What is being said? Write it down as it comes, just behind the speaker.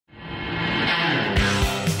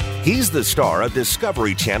He's the star of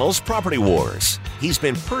Discovery Channel's Property Wars. He's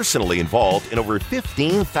been personally involved in over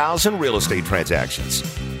 15,000 real estate transactions.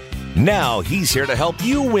 Now he's here to help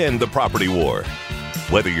you win the property war.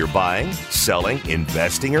 Whether you're buying, selling,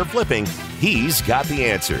 investing, or flipping, he's got the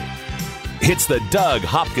answer. It's the Doug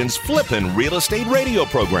Hopkins Flippin' Real Estate Radio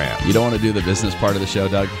Program. You don't want to do the business part of the show,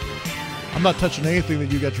 Doug? I'm not touching anything that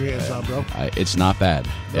you got your hands on, bro. It's not bad.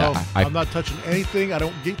 No, I'm not touching anything. I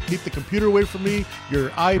don't keep the computer away from me,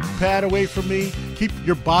 your iPad away from me, keep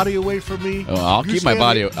your body away from me. Oh, I'll keep my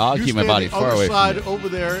body far away from you. Over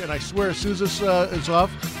there, and I swear, as soon as this is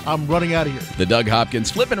off, I'm running out of here. The Doug Hopkins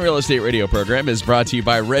Flippin' Real Estate Radio Program is brought to you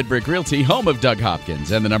by Red Brick Realty, home of Doug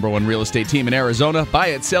Hopkins, and the #1 real estate team in Arizona. Buy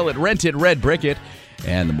it, sell it, rent it, Red Brick it.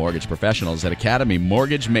 And the mortgage professionals at Academy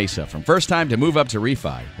Mortgage Mesa. From first time to move up to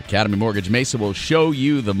refi, Academy Mortgage Mesa will show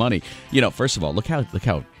you the money. You know, first of all, look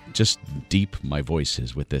how just deep my voice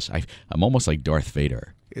is with this. I'm almost like Darth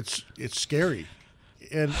Vader. It's scary,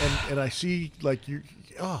 and I see like you.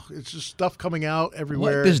 Oh, it's just stuff coming out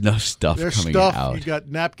everywhere. What? There's no stuff coming out. You got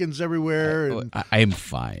napkins everywhere. I am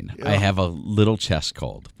fine. Yeah. I have a little chest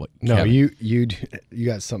cold. No, Kevin? you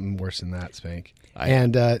got something worse than that, Spank.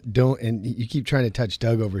 And you keep trying to touch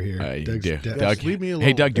Doug over here. Doug, leave me alone.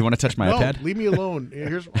 Hey, Doug, do you want to touch my iPad? No, leave me alone.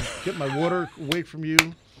 Get my water away from you.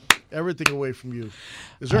 Everything away from you.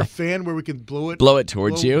 Is there a fan where we can blow it? Blow it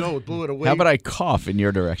towards you? No, blow it away. How about I cough in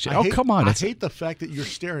your direction? Come on. I hate the fact that you're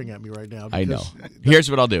staring at me right now. I know. Here's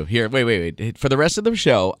what I'll do. Here, wait. For the rest of the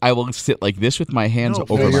show, I will sit like this with my hands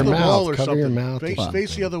over your my mouth. Cover your mouth.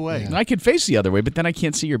 Face the other way. Yeah. I could face the other way, but then I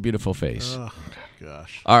can't see your beautiful face.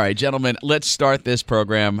 Gosh. All right, gentlemen, let's start this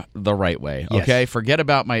program the right way, okay? Yes. Forget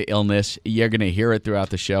about my illness. You're going to hear it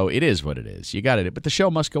throughout the show. It is what it is. You got it. But the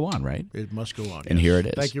show must go on, right? It must go on. And here it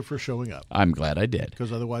is. Thank you for showing up. I'm glad I did.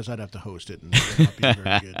 Because otherwise I'd have to host it, and it would not be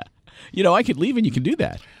very good. You know, I could leave and you can do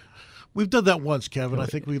that. We've done that once, Kevin. I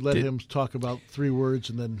think we let him talk about 3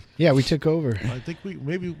 words, and then... Yeah, we took over. I think we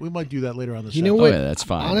might do that later on this You know what? Oh, yeah, that's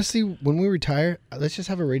fine. Honestly, when we retire, let's just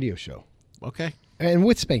have a radio show. Okay. And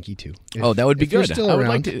with Spanky, too. That would be good. Still I would around.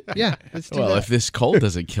 like to. Yeah, let's do that. Well, if this cold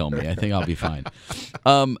doesn't kill me, I think I'll be fine.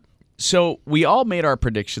 So we all made our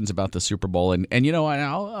predictions about the Super Bowl, and you know,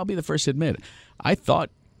 I'll be the first to admit, I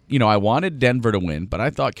thought, I wanted Denver to win, but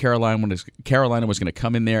I thought Carolina was going to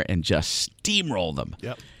come in there and just steamroll them.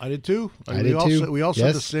 Yep, I did too. We all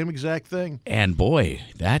said the same exact thing. And boy,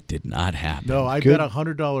 that did not happen. No, I bet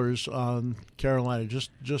 $100 on Carolina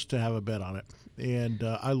just to have a bet on it, and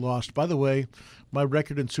I lost. By the way, my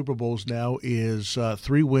record in Super Bowls now is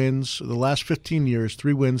 3 wins. The last 15 years,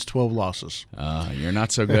 3 wins, 12 losses. You're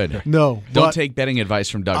not so good. No. Don't take betting advice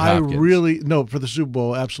from Doug Hopkins. For the Super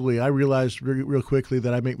Bowl, absolutely. I realized real quickly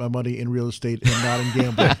that I make my money in real estate and not in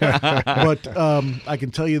gambling. But I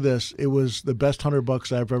can tell you this. It was the best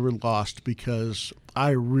 $100 I've ever lost because I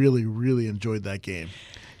really, really enjoyed that game.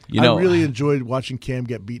 I really enjoyed watching Cam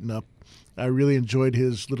get beaten up. I really enjoyed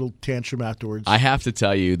his little tantrum afterwards. I have to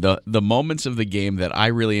tell you, the moments of the game that I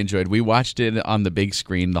really enjoyed, we watched it on the big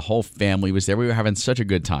screen. The whole family was there. We were having such a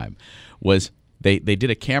good time. They did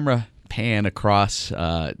a camera pan across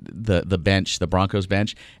the bench, the Broncos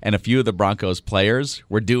bench, and a few of the Broncos players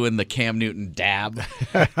were doing the Cam Newton dab.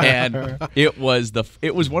 And it was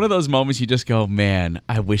one of those moments you just go, man,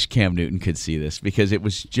 I wish Cam Newton could see this because it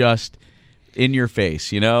was just in your face,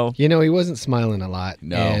 he wasn't smiling a lot.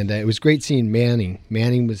 No. And it was great seeing Manning.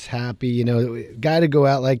 Manning was happy. Guy to go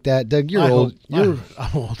out like that. Doug, you're old. I'm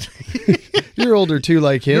old. You're older, too,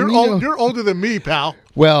 like him. You're older than me, pal.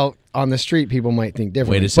 Well, on the street, people might think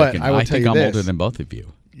differently. Wait a second. But I think I'm older than both of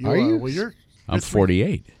you. Are you? Well, I'm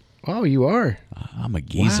 48. Oh, you are? I'm a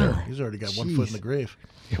geezer. Wow. He's already got 1 foot in the grave.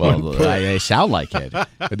 Well, I sound like it.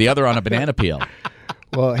 But the other on a banana peel.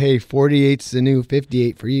 Well, hey, 48's the new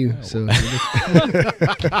 58 for you. So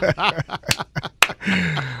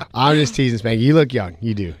I'm just teasing, Spanky. You look young.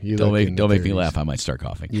 You do. Don't make me laugh. I might start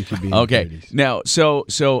coughing. You could be okay. In the 30s. Now,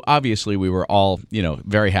 so obviously we were all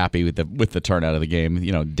very happy with the turnout of the game.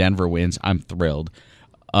 Denver wins. I'm thrilled.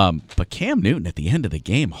 But Cam Newton at the end of the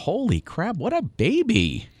game, holy crap! What a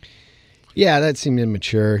baby. Yeah, that seemed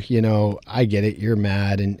immature. I get it. You're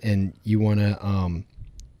mad and you want to.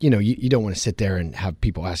 You don't want to sit there and have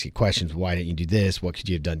people ask you questions. Why didn't you do this? What could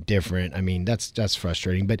you have done different? I mean, that's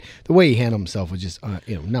frustrating. But the way he handled himself was just,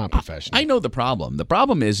 not professional. I know the problem. The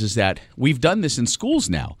problem is that we've done this in schools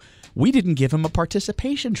now. we didn't give him a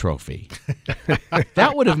participation trophy.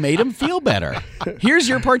 That would have made him feel better. Here's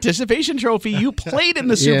your participation trophy. You played in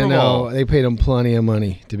the Super Bowl. No, they paid him plenty of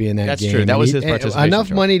money to be in that That's game. true. That was his participation enough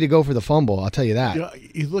trophy. money to go for the fumble, I'll tell you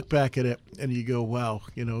that. You look back at it and you go, wow,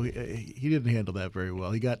 he didn't handle that very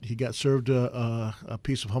well. He got served a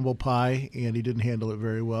piece of humble pie, and he didn't handle it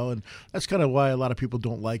very well. And that's kind of why a lot of people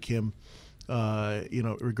don't like him.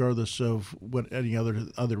 Regardless of what any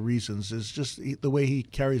other reasons, is just the way he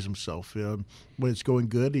carries himself. When it's going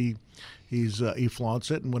good, he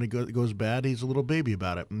flaunts it, and when it goes bad, he's a little baby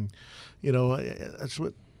about it. And that's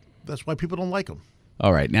why people don't like him.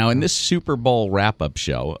 All right, now in this Super Bowl wrap-up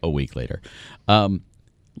show a week later,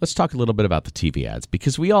 let's talk a little bit about the TV ads,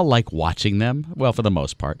 because we all like watching them. Well, for the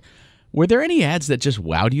most part, were there any ads that just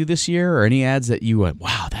wowed you this year, or any ads that you went,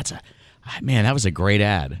 "Wow, that was a great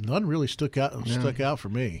ad"? None really stuck out for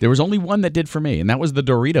me. There was only one that did for me, and that was the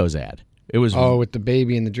Doritos ad. It was with the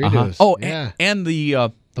baby and the Doritos. Oh, yeah, and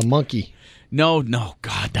the monkey. No,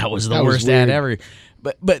 God, that was the worst ad ever.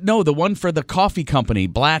 But no, the one for the coffee company,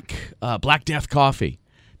 Black Death Coffee.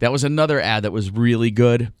 That was another ad that was really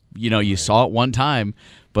good. You saw it one time,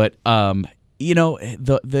 but the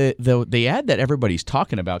ad that everybody's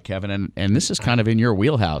talking about, Kevin, and this is kind of in your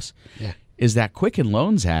wheelhouse. Yeah. Is that Quicken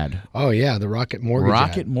Loans ad. Oh, yeah, the Rocket Mortgage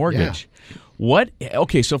Rocket ad. Mortgage. Yeah. What?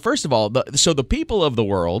 Okay, so first of all, the people of the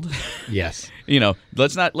world, yes,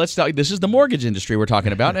 let's talk. This is the mortgage industry we're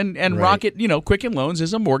talking about, and right. Rocket, Quicken Loans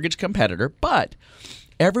is a mortgage competitor, but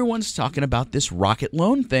everyone's talking about this Rocket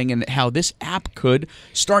Loan thing and how this app could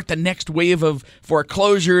start the next wave of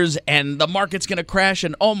foreclosures, and the market's going to crash,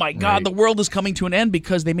 and oh my God, right. The world is coming to an end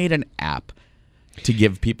because they made an app to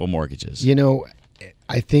give people mortgages.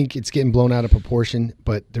 I think it's getting blown out of proportion,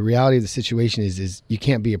 but the reality of the situation is you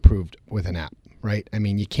can't be approved with an app, right? I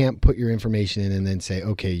mean, you can't put your information in and then say,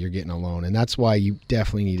 okay, you're getting a loan. And that's why you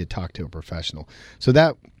definitely need to talk to a professional. So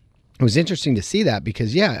that it was interesting to see that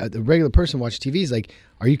because, yeah, the regular person watching TV is like,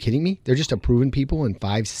 are you kidding me? They're just approving people in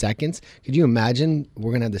 5 seconds. Could you imagine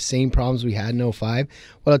we're going to have the same problems we had in 2005?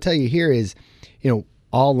 What I'll tell you here is,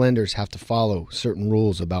 all lenders have to follow certain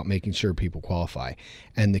rules about making sure people qualify.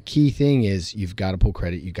 And the key thing is you've got to pull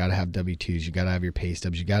credit. You've got to have W-2s. You've got to have your pay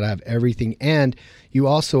stubs. You've got to have everything. And you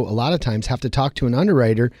also, a lot of times, have to talk to an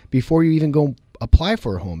underwriter before you even go apply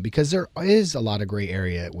for a home because there is a lot of gray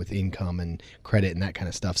area with income and credit and that kind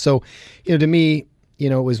of stuff. So, to me, it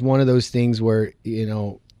was one of those things where,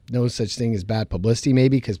 no such thing as bad publicity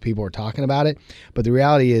maybe because people are talking about it. But the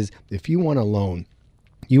reality is if you want a loan,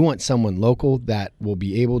 you want someone local that will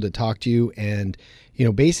be able to talk to you and,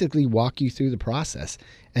 basically walk you through the process.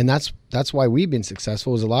 And that's why we've been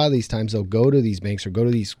successful is a lot of these times they'll go to these banks or go to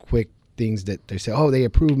these quick things that they say, oh, they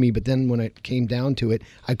approved me. But then when it came down to it,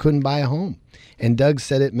 I couldn't buy a home. And Doug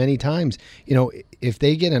said it many times, if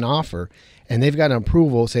they get an offer and they've got an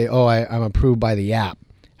approval, say, oh, I'm approved by the app.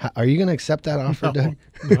 Are you going to accept that offer, Doug?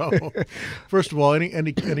 No. First of all,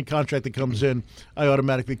 any contract that comes in, I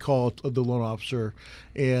automatically call the loan officer,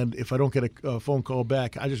 and if I don't get a phone call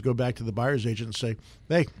back, I just go back to the buyer's agent and say,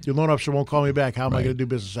 "Hey, your loan officer won't call me back. How am I going to do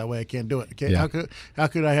business that way? I can't do it. How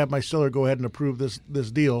could I have my seller go ahead and approve this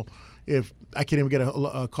deal if I can't even get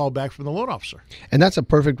a call back from the loan officer?" And that's a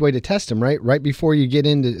perfect way to test them, right? Right before you get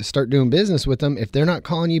in to start doing business with them, if they're not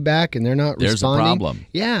calling you back and they're not responding, there's a problem.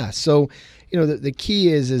 Yeah, so. The key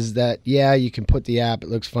is that, yeah, you can put the app. It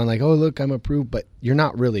looks fun, like, oh, look, I'm approved, but you're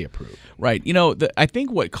not really approved. Right. I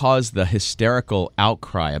think what caused the hysterical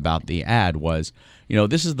outcry about the ad was,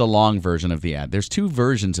 this is the long version of the ad. There's 2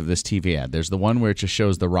 versions of this TV ad. There's the one where it just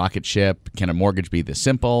shows the rocket ship. Can a mortgage be this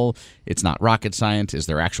simple? It's not rocket science. Is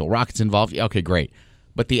there actual rockets involved? Okay, great.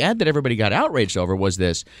 But the ad that everybody got outraged over was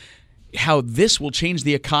this. How this will change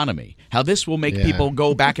the economy, how this will make people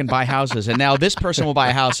go back and buy houses, and now this person will buy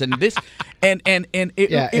a house, and this, and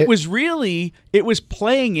it was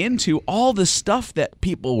playing into all the stuff that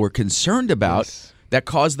people were concerned about. Yes. That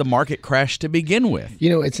caused the market crash to begin with.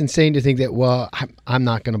 It's insane to think that, well, I'm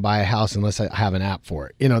not going to buy a house unless I have an app for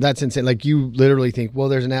it. That's insane. Like you literally think, well,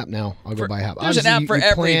 there's an app now. I'll go buy a house. There's an app for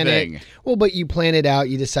everything. Well, but you plan it out.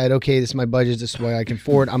 You decide, okay, this is my budget. This is what I can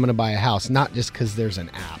afford. I'm going to buy a house, not just because there's an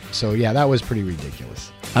app. So, yeah, that was pretty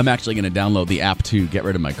ridiculous. I'm actually going to download the app to get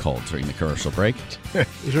rid of my colds during the commercial break.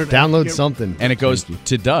 Download something. And it goes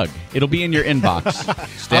to Doug. It'll be in your inbox.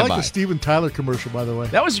 Stand I like by. the Steven Tyler commercial, by the way.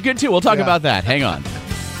 That was good, too. We'll talk about that. Hang on.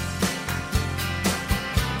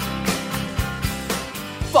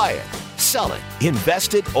 Buy it, sell it,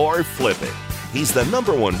 invest it, or flip it. He's the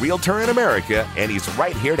 #1 realtor in America, and he's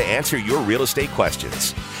right here to answer your real estate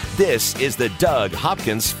questions. This is the Doug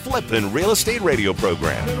Hopkins Flippin' Real Estate Radio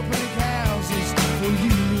Program.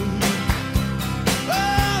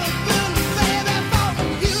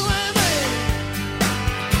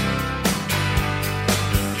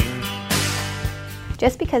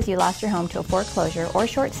 Just because you lost your home to a foreclosure or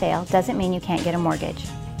short sale doesn't mean you can't get a mortgage.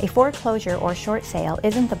 A foreclosure or short sale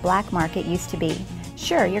isn't the black market used to be.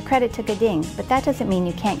 Sure, your credit took a ding, but that doesn't mean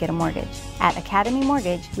you can't get a mortgage. At Academy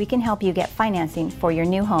Mortgage, we can help you get financing for your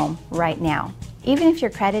new home right now. Even if your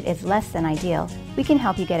credit is less than ideal, we can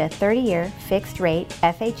help you get a 30-year fixed-rate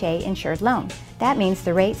FHA insured loan. That means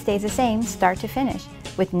the rate stays the same start to finish,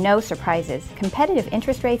 with no surprises, competitive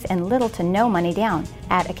interest rates, and little to no money down.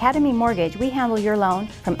 At Academy Mortgage, we handle your loan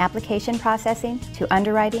from application processing to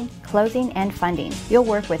underwriting, closing, and funding. You'll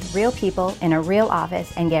work with real people in a real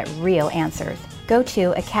office and get real answers. Go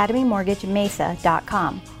to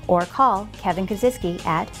academymortgagemesa.com or call Kevin Kaziski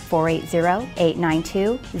at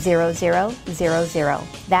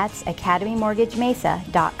 480-892-0000. That's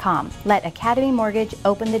academymortgagemesa.com. Let Academy Mortgage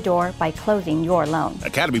open the door by closing your loan.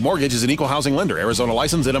 Academy Mortgage is an equal housing lender. Arizona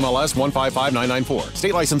license NMLS 155994.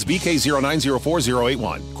 State license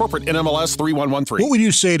BK0904081. Corporate NMLS 3113. What would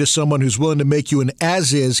you say to someone who's willing to make you an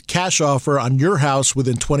as-is cash offer on your house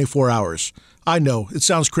within 24 hours? I know, it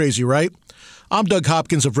sounds crazy, right? I'm Doug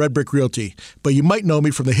Hopkins of Red Brick Realty, but you might know me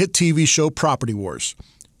from the hit TV show Property Wars.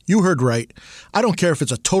 You heard right. I don't care if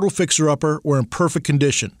it's a total fixer-upper or in perfect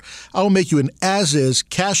condition. I will make you an as-is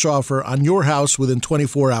cash offer on your house within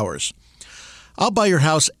 24 hours. I'll buy your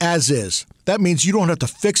house as is. That means you don't have to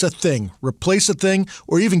fix a thing, replace a thing,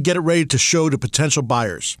 or even get it ready to show to potential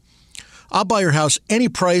buyers. I'll buy your house any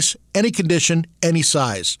price, any condition, any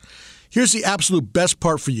size. Here's the absolute best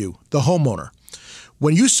part for you, the homeowner.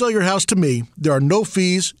 When you sell your house to me, there are no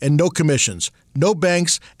fees and no commissions, no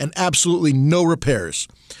banks, and absolutely no repairs.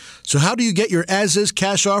 So how do you get your as-is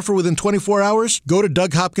cash offer within 24 hours? Go to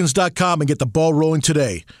DougHopkins.com and get the ball rolling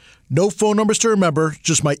today. No phone numbers to remember,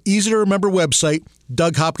 just my easy-to-remember website,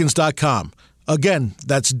 DougHopkins.com. Again,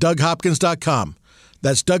 that's DougHopkins.com.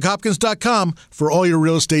 That's DougHopkins.com for all your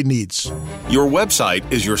real estate needs. Your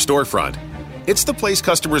website is your storefront. It's the place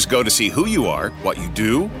customers go to see who you are, what you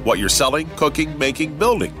do, what you're selling, cooking, making,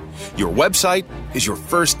 building. Your website is your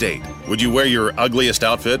first date. Would you wear your ugliest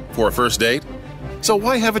outfit for a first date? So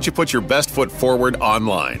why haven't you put your best foot forward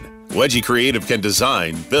online? Wedgie Creative can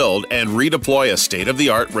design, build, and redeploy a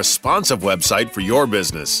state-of-the-art responsive website for your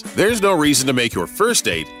business. There's no reason to make your first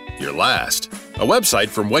date your last. A website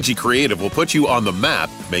from Wedgie Creative will put you on the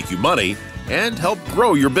map, make you money, and help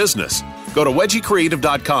grow your business. Go to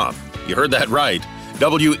wedgiecreative.com. You heard that right.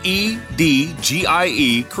 WEDGIE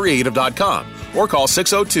creative.com or call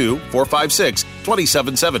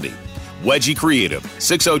 602-456-2770. Wedgie Creative,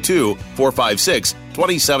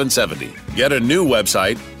 602-456-2770. Get a new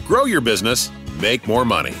website, grow your business, make more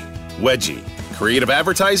money. Wedgie, creative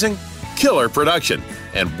advertising, killer production,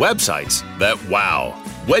 and websites that wow.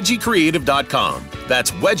 WedgieCreative.com. That's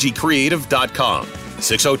WedgieCreative.com.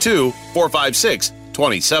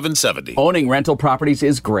 602-456-2770. Owning rental properties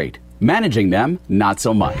is great. Managing them, not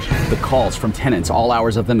so much. The calls from tenants all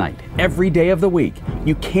hours of the night, every day of the week.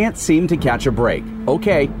 You can't seem to catch a break.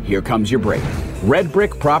 Okay, here comes your break. Red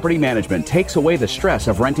Brick Property Management takes away the stress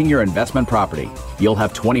of renting your investment property. You'll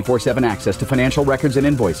have 24/7 access to financial records and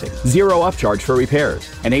invoicing, zero upcharge for repairs,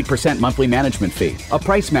 an 8% monthly management fee, a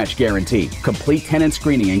price match guarantee, complete tenant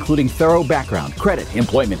screening including thorough background, credit,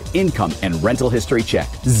 employment, income, and rental history check,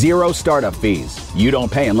 zero startup fees. You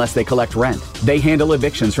don't pay unless they collect rent. They handle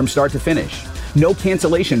evictions from start to finish. No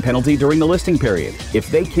cancellation penalty during the listing period. If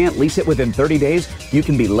they can't lease it within 30 days, you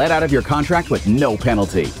can be let out of your contract with no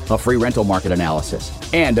penalty. A free rental market analysis.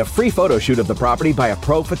 And a free photo shoot of the property by a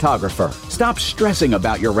pro photographer. Stop stressing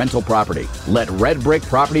about your rental property. Let Red Brick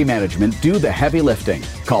Property Management do the heavy lifting.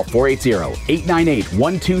 Call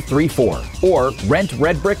 480-898-1234 or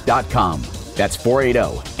rentredbrick.com. That's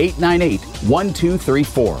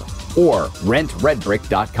 480-898-1234 or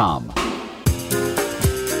rentredbrick.com.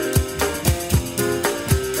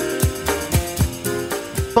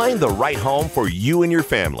 Find the right home for you and your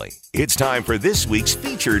family. It's time for this week's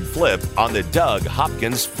featured flip on the Doug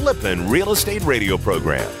Hopkins Flippin' Real Estate Radio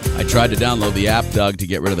program. I tried to download the app, Doug, to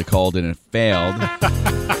get rid of the called and it failed.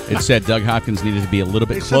 It said Doug Hopkins needed to be a little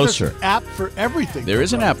bit closer. There's an app for everything. There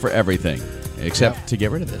is an app for everything, except to get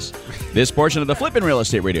rid of this. This portion of the Flippin' Real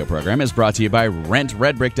Estate Radio program is brought to you by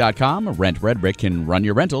RentRedBrick.com. Rent Red Brick can run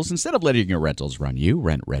your rentals instead of letting your rentals run you.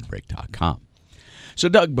 RentRedBrick.com. So,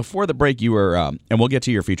 Doug, before the break, you were, and we'll get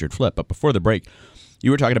to your featured flip, but before the break, you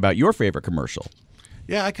were talking about your favorite commercial.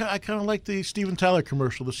 Yeah, I kind of like the Steven Tyler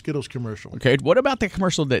commercial, the Skittles commercial. Okay, what about the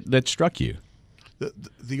commercial that struck you?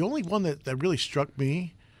 The only one that really struck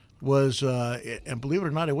me was, and believe it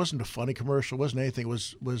or not, it wasn't a funny commercial. It wasn't anything. It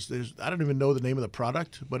was I don't even know the name of the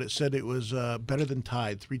product, but it said it was better than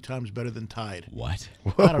Tide, 3 times better than Tide. What?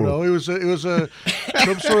 I don't know. It was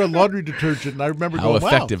some sort of laundry detergent, and I remember How going,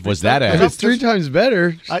 effective wow, was that ad? If it's 3 times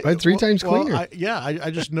better, right, 3 times cleaner.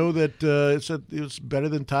 I just know that it said it was better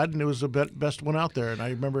than Tide, and it was the best one out there. And I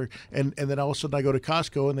remember, and then all of a sudden I go to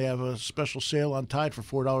Costco, and they have a special sale on Tide for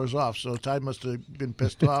 $4 off. So Tide must have been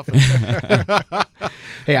pissed off.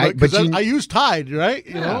 Hey, I use Tide, right?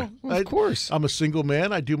 You Yeah, know, of course. I'm a single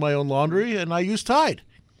man. I do my own laundry, and I use Tide.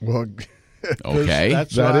 Well, Okay.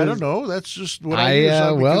 That's That I is- don't know. That's just what I use.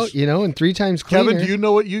 well, because- you know, and 3 times cleaner. Kevin, do you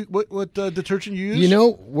know what detergent you use? You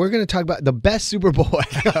know, we're going to talk about the best Super Bowl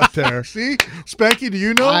ad out there. See, Spanky, do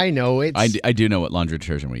you know? I know it's. I do know what laundry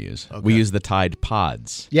detergent we use. We use the Tide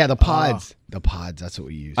Pods. Yeah, the pods. The pods. That's what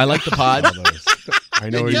we use. I like the pods. I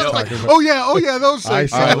know what Yeah, you're like, talking about. oh yeah, those I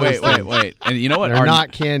things. saw All right, those wait. things. And you know what? They're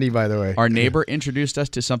not candy, by the way. Our neighbor introduced us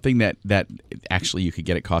to something that actually you could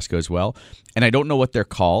get at Costco as well. And I don't know what they're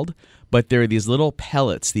called, but there are these little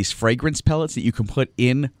pellets, these fragrance pellets that you can put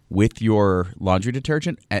in with your laundry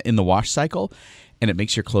detergent in the wash cycle, and it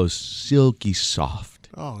makes your clothes silky soft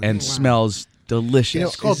and smells delicious.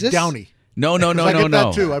 It's called Is this- Downy. No. I get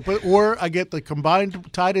that too. I get the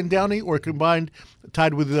combined Tide and Downy, or combined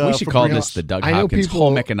Tide with. We should call Febreze. this the Doug I know Hopkins people-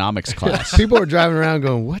 home economics class. People are driving around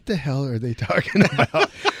going, "What the hell are they talking about?"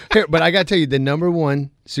 Here, but I got to tell you, the number one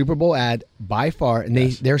Super Bowl ad by far, and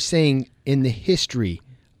they're saying in the history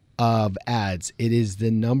of ads, it is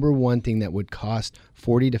the number one thing that would cost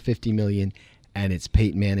 $40 to $50 million, and it's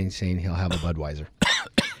Peyton Manning saying he'll have a Budweiser.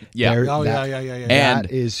 Yeah. There- Oh that- yeah. And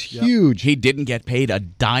That is huge. he didn't get paid a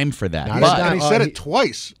dime for that. Not a But dime. And he said he- it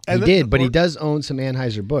twice. He And did, but he does own some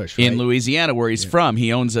Anheuser-Busch, right? in Louisiana, where he's from,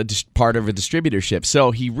 he owns part of a distributorship. So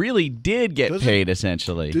he really did get Does it- paid,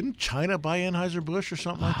 essentially. Didn't China buy Anheuser-Busch or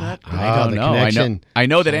something like that? I don't the know. connection. I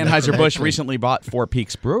know that Anheuser-Busch recently bought Four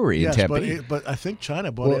Peaks Brewery Yes, in Tempe. but I think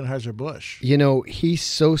China bought Anheuser-Busch. You know, he's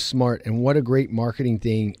so smart, and what a great marketing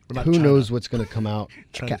thing. Well, not Who China. knows what's going to come out?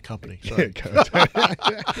 China company. Sorry.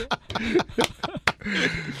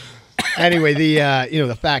 Anyway,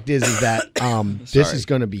 the fact is that this is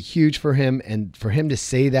going to be huge for him, and for him to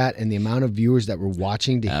say that, and the amount of viewers that were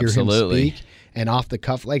watching to hear Absolutely. him speak, and off the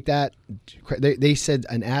cuff like that, they said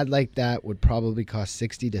an ad like that would probably cost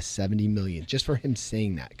 $60 to $70 million just for him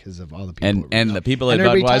saying that because of all the people. And the people at And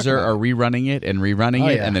everybody Budweiser talking are about rerunning it and rerunning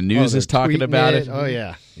it. it, and the news they're is talking tweeting about it. Oh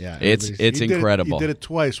yeah, yeah. It's Everybody's- He did it- incredible. He did it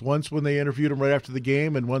twice. Once when they interviewed him right after the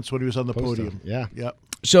game, and once when he was on the podium. Yeah. Yep.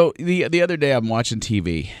 So the other day I'm watching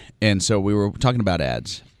TV, and so we were talking about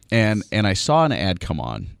ads, and I saw an ad come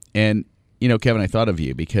on, and Kevin, I thought of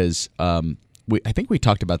you because I think we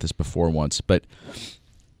talked about this before once, but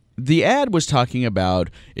the ad was talking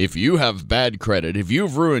about if you have bad credit, if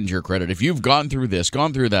you've ruined your credit, if you've gone through this,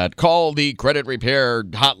 gone through that, call the credit repair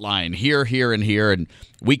hotline here, and here, and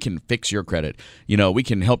we can fix your credit. We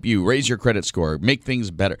can help you raise your credit score, make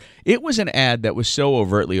things better. It was an ad that was so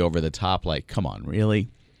overtly over the top, like, come on, really?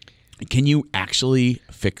 Can you actually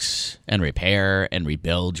fix and repair and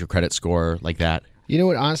rebuild your credit score like that? You know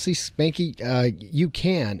what? Honestly, Spanky, you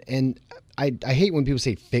can. And I hate when people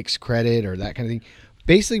say fix credit or that kind of thing.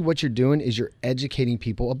 Basically, what you're doing is you're educating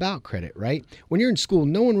people about credit, right? When you're in school,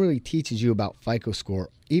 no one really teaches you about FICO score,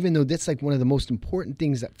 even though that's like one of the most important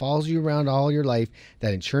things that follows you around all your life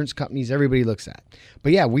that insurance companies, everybody looks at.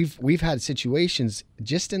 But yeah, we've had situations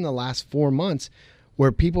just in the last 4 months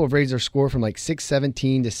where people have raised their score from like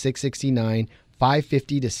 617 to 669,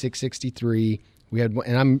 550 to 663. We had,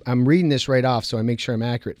 and I'm reading this right off, so I make sure I'm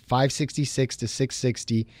accurate. 566 to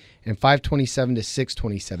 660, and 527 to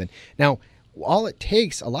 627. Now, all it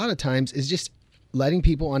takes a lot of times is just letting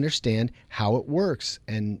people understand how it works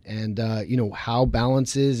and how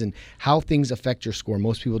balances and how things affect your score.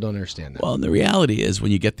 Most people don't understand that. Well, and the reality is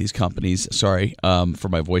when you get these companies, sorry for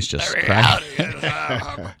my voice just cracked.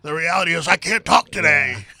 The reality is I can't talk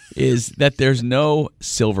today. Is that there's no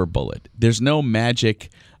silver bullet. There's no magic.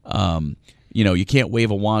 You can't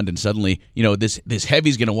wave a wand and suddenly, this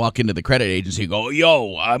heavy's going to walk into the credit agency and go,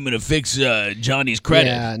 yo, I'm going to fix Johnny's credit.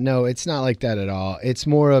 Yeah, no, it's not like that at all. It's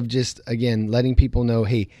more of just, again, letting people know,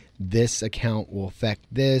 hey, this account will affect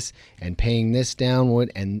this, and paying this down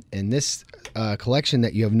would, and this collection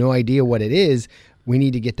that you have no idea what it is, we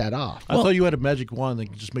need to get that off. I thought you had a magic wand that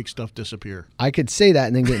could just make stuff disappear. I could say that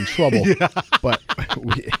and then get in trouble, but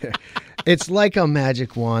it's like a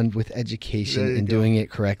magic wand with education and doing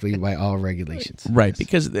it correctly by all regulations. Right,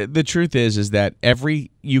 because the truth is that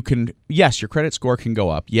every you can, yes, your credit score can go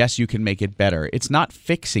up. Yes, you can make it better. It's not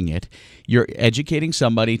fixing it. You're educating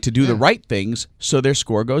somebody to do the right things so their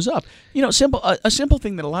score goes up. You know, a simple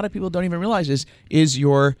thing that a lot of people don't even realize is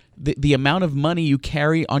the amount of money you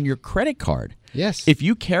carry on your credit card. Yes. If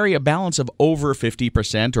you carry a balance of over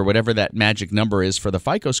 50% or whatever that magic number is for the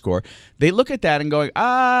FICO score, they look at that and going,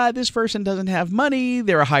 this person doesn't have money,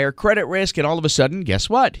 they're a higher credit risk, and all of a sudden, guess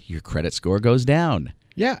what? Your credit score goes down.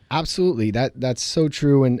 Yeah, absolutely. That's so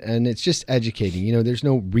true, and it's just educating. You know, there's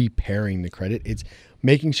no repairing the credit. It's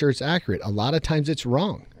making sure it's accurate. A lot of times it's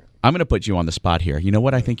wrong. I'm going to put you on the spot here. You know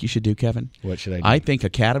what I think you should do, Kevin? What should I do? I think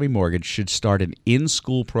Academy Mortgage should start an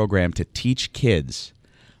in-school program to teach kids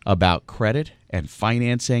about credit and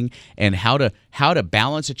financing and how to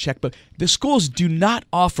balance a checkbook. The schools do not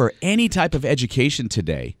offer any type of education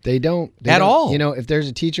today. They don't. At all. You know, if there's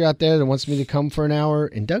a teacher out there that wants me to come for an hour,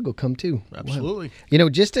 and Doug will come too. Absolutely. Wow. You know,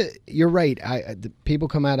 you're right. The people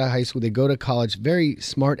come out of high school, they go to college, very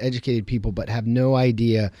smart, educated people, but have no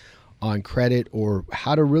idea on credit or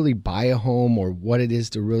how to really buy a home or what it is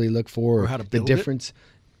to really look for. Or how to build the difference.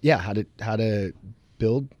 Yeah, how to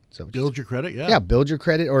build. So build your credit, yeah. Yeah, build your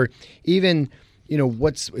credit, or even, you know,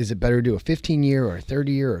 is it better to do a 15-year or a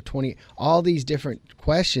 30-year or 20? All these different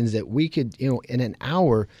questions that we could, you know, in an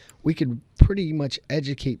hour, we could pretty much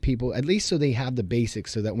educate people, at least so they have the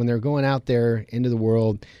basics, so that when they're going out there into the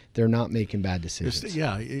world, they're not making bad decisions.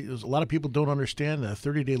 A lot of people don't understand that a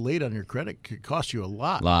 30-day late on your credit could cost you a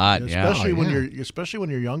lot. Especially when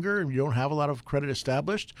you're younger and you don't have a lot of credit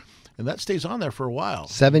established. And that stays on there for a while.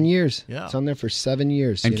 7 years. Yeah. It's on there for 7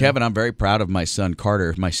 years. And Kevin, I'm very proud of my son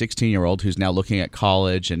Carter, my 16-year-old, who's now looking at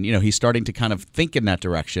college, and you know he's starting to kind of think in that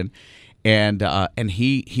direction. And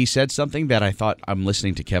he said something that I thought, I'm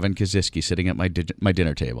listening to Kevin Kaziski sitting at my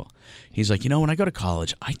dinner table. He's like, you know, when I go to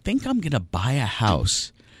college, I think I'm going to buy a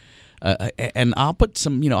house, and I'll put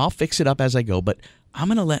some, you know, I'll fix it up as I go, but I'm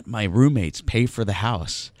going to let my roommates pay for the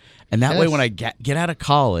house, and that way when I get out of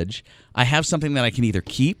college, I have something that I can either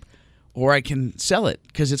keep or I can sell it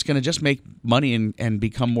because it's going to just make money and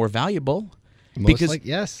become more valuable.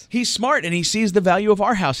 Yes. He's smart and he sees the value of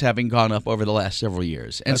our house having gone up over the last several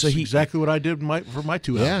years. And That's exactly what I did for my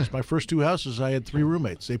two houses. My first two houses, I had 3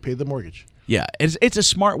 roommates. They paid the mortgage. Yeah, it's a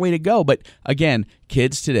smart way to go. But again,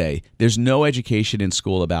 kids today, there's no education in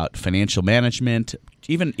school about financial management,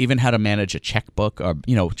 even how to manage a checkbook, or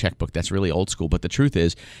checkbook. That's really old school. But the truth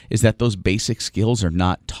is that those basic skills are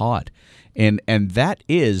not taught. And that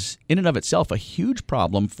is, in and of itself, a huge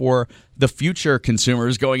problem for the future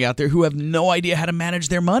consumers going out there who have no idea how to manage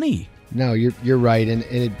their money. No, you're right,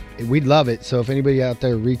 and we'd love it. So if anybody out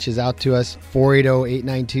there reaches out to us,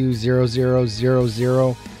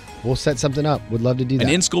 480-892-0000, we'll set something up. We'd love to do that. An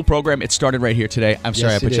in-school program. It started right here today. I'm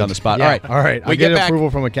sorry I put you on the spot. Yeah. All right. I'll get approval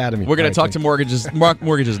from Academy. We're going to talk to mortgages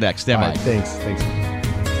next. Stand by. Thanks.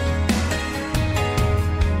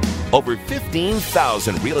 Over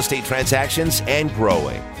 15,000 real estate transactions and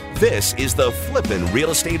growing. This is the Flippin'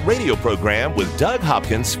 Real Estate Radio program with Doug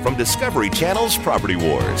Hopkins from Discovery Channel's Property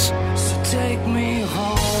Wars. So take me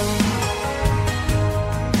home.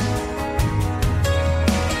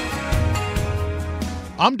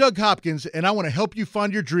 I'm Doug Hopkins, and I want to help you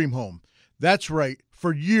find your dream home. That's right.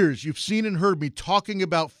 For years, you've seen and heard me talking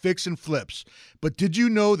about fix and flips. But did you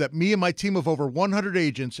know that me and my team of over 100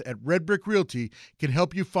 agents at Red Brick Realty can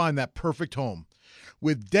help you find that perfect home?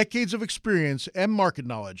 With decades of experience and market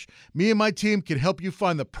knowledge, me and my team can help you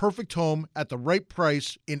find the perfect home at the right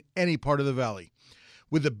price in any part of the valley.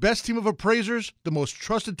 With the best team of appraisers, the most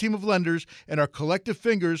trusted team of lenders, and our collective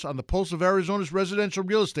fingers on the pulse of Arizona's residential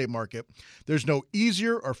real estate market, there's no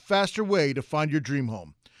easier or faster way to find your dream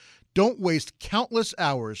home. Don't waste countless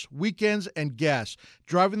hours, weekends, and gas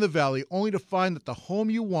driving the valley only to find that the home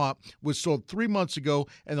you want was sold 3 months ago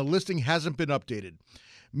and the listing hasn't been updated.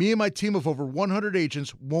 Me and my team of over 100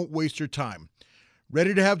 agents won't waste your time.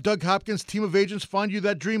 Ready to have Doug Hopkins' team of agents find you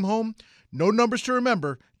that dream home? No numbers to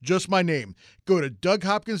remember, just my name. Go to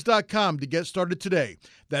DougHopkins.com to get started today.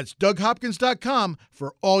 That's DougHopkins.com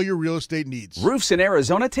for all your real estate needs. Roofs in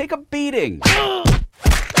Arizona take a beating.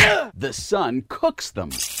 The sun cooks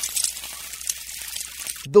them.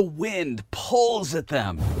 The wind pulls at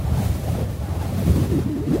them.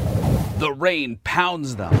 The rain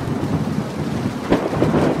pounds them.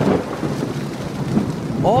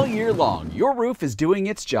 All year long, your roof is doing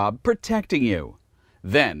its job protecting you.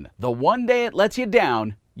 Then, the one day it lets you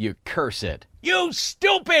down, you curse it. You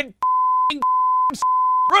stupid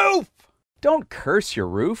roof! Don't curse your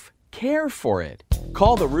roof. Care for it.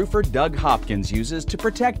 Call the roofer Doug Hopkins uses to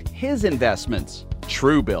protect his investments.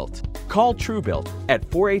 TrueBuilt. Call TrueBuilt at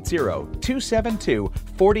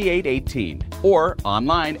 480-272-4818 or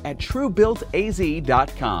online at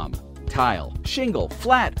TrueBuiltAZ.com. Tile, shingle,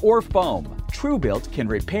 flat, or foam, TrueBuilt can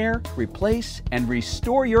repair, replace, and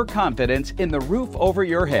restore your confidence in the roof over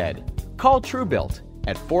your head. Call TrueBuilt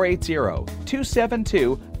at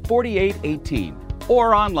 480-272-4818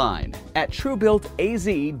 or online at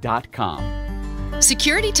TrueBuiltAZ.com.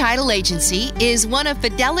 Security Title Agency is one of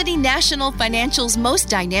Fidelity National Financial's most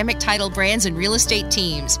dynamic title brands and real estate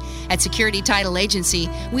teams. At Security Title Agency,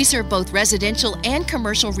 we serve both residential and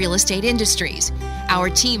commercial real estate industries.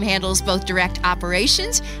 Our team handles both direct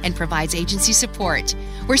operations and provides agency support.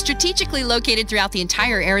 We're strategically located throughout the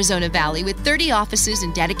entire Arizona Valley with 30 offices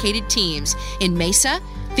and dedicated teams in Mesa,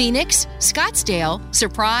 Phoenix, Scottsdale,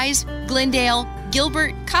 Surprise, Glendale,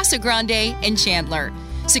 Gilbert, Casa Grande, and Chandler.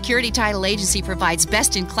 Security Title Agency provides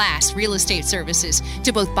best-in-class real estate services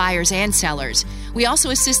to both buyers and sellers. We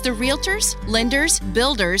also assist the realtors, lenders,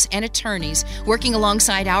 builders, and attorneys working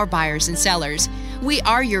alongside our buyers and sellers. We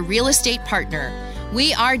are your real estate partner.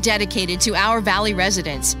 We are dedicated to our Valley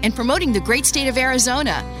residents and promoting the great state of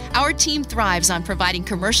Arizona. Our team thrives on providing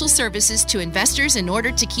commercial services to investors in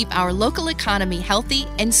order to keep our local economy healthy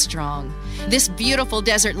and strong. This beautiful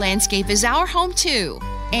desert landscape is our home too,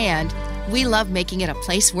 and we love making it a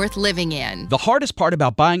place worth living in. The hardest part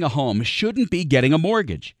about buying a home shouldn't be getting a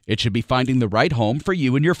mortgage. It should be finding the right home for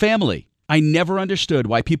you and your family. I never understood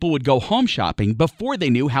why people would go home shopping before they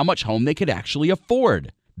knew how much home they could actually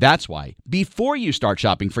afford. That's why, before you start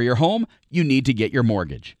shopping for your home, you need to get your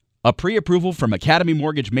mortgage. A pre-approval from Academy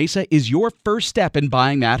Mortgage Mesa is your first step in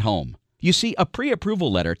buying that home. You see, a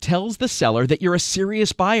pre-approval letter tells the seller that you're a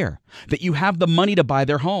serious buyer, that you have the money to buy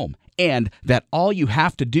their home, and that all you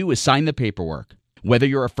have to do is sign the paperwork. Whether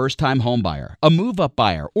you're a first-time home buyer, a move-up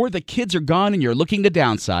buyer, or the kids are gone and you're looking to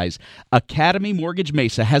downsize, Academy Mortgage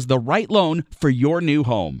Mesa has the right loan for your new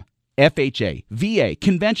home. FHA, VA,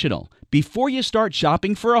 conventional. Before you start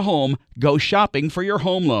shopping for a home, go shopping for your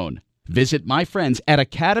home loan. Visit my friends at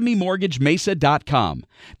academymortgagemesa.com.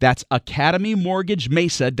 That's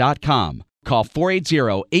academymortgagemesa.com. Call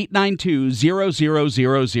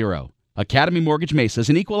 480-892-0000. Academy Mortgage Mesa is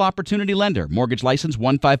an equal opportunity lender. Mortgage license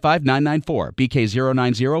 155994,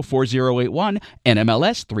 BK0904081,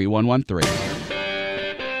 NMLS 3113.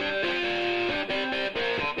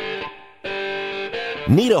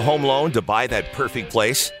 Need a home loan to buy that perfect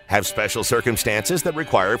place? Have special circumstances that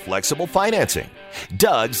require flexible financing?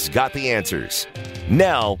 Doug's got the answers.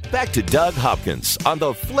 Now, back to Doug Hopkins on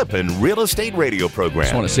the Flippin' Real Estate Radio program. I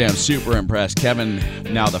just want to say I'm super impressed. Kevin,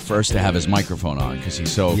 now the first to have his microphone on because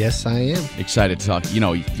he's so Yes, I am. excited to talk.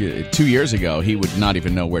 2 years ago, he would not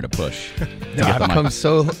even know where to push. No, I've come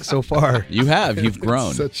so far. You have. You've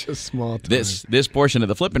grown. Such a small time. This portion of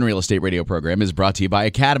the Flippin' Real Estate Radio program is brought to you by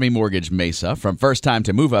Academy Mortgage Mesa. From first time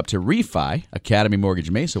to move up to refi, Academy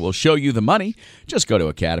Mortgage Mesa will show you the money. Just go to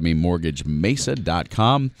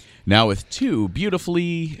academymortgagemesa.com. Now with two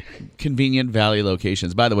beautifully convenient Valley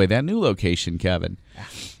locations. By the way, that new location, Kevin,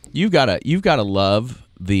 you've got to love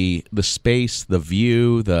the space, the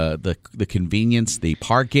view, the convenience, the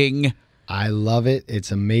parking. I love it.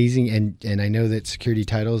 It's amazing, and I know that Security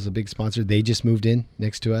Title is a big sponsor. They just moved in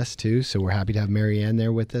next to us too, so we're happy to have Marianne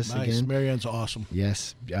there with us Nice. again. Marianne's awesome.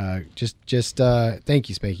 Yes, just thank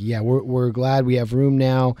you, Spanky. Yeah, we're glad we have room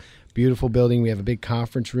now. Beautiful building. We have a big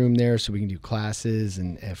conference room there, so we can do classes.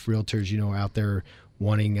 And if realtors, are out there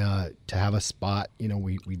wanting to have a spot,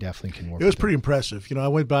 we definitely can work. It was with pretty them. impressive. I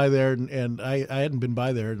went by there, and I hadn't been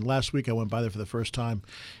by there. And last week I went by there for the first time,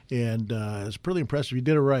 and it was pretty impressive. You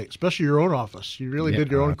did it right, especially your own office. You really did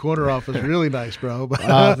your own corner office really nice, bro.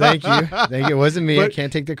 Thank you. It wasn't me. I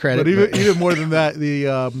can't take the credit. But even more than that, the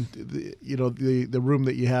room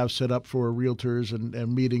that you have set up for realtors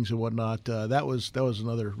and meetings and whatnot, that was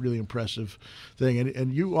another really impressive thing.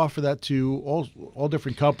 And you offer that to all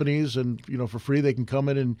different companies, and for free they can come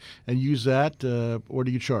in and use that, or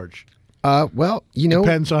do you charge? Well,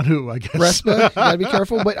 depends on who, I guess. RESPA, you gotta be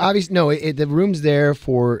careful. But obviously, no, the room's there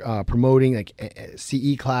for promoting like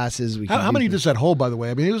CE classes. How many does that hold, by the way?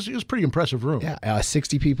 I mean, it was a pretty impressive room. Yeah,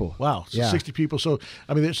 60 people. Wow, so Yeah. 60 people. So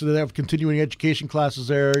I mean, so they have continuing education classes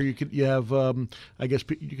there. You have, I guess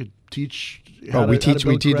you could teach. We teach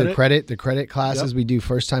build the credit classes. Yep. We do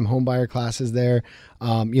first time home buyer classes there.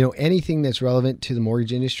 Anything that's relevant to the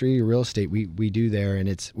mortgage industry or real estate, we do there,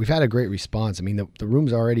 and we've had a great response. I mean, the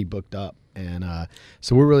room's already booked up, and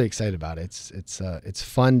so we're really excited about it. It's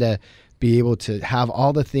fun to be able to have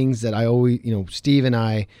all the things that I always, Steve and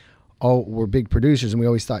I, we're big producers, and we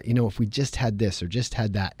always thought, if we just had this or just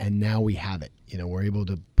had that, and now we have it. We're able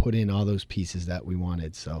to put in all those pieces that we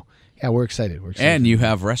wanted. So yeah, we're excited. And you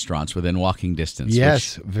have restaurants within walking distance.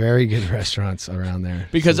 Yes, very good restaurants around there.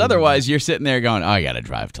 Because otherwise you're sitting there going, oh, I got to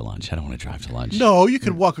drive to lunch. I don't want to drive to lunch. No, you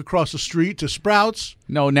can walk across the street to Sprouts.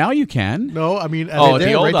 No, now you can. No, I mean... at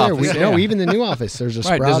the old right office. No, even the new office. There's a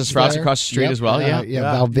Sprouts. Right, there's a Sprouts there. across the street as well, yeah.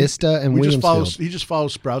 Val Vista and Williamsfield. He just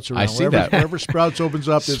follows Sprouts around. I see that. Wherever Sprouts opens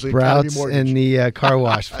up, there's Sprouts a Academy Mortgage. and the car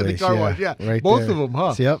wash place. The car wash, yeah. Right Both there. of them,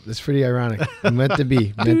 huh? So, yep, it's pretty ironic. Meant to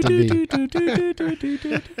be. Meant to be.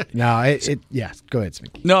 No, yeah, go ahead,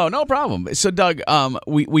 Smicky. No problem. So, Doug,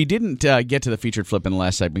 we didn't get to the featured flip in the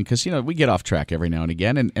last segment because, we get off track every now and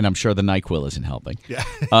again, and I'm sure the NyQuil isn't helping. Yeah.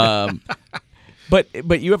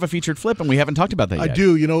 But you have a featured flip, and we haven't talked about that yet. I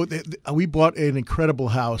do. We bought an incredible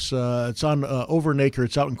house. It's on over an acre.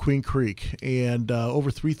 It's out in Queen Creek, and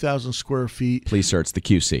over 3,000 square feet. Please search the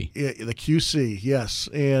QC. Yeah, the QC, yes,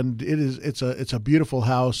 and it's a beautiful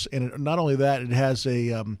house, and not only that, it has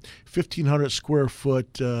a 1,500 square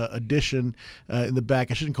foot addition in the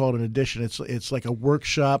back. I shouldn't call it an addition. It's like a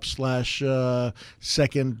workshop /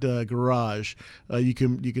 second garage. You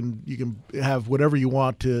can have whatever you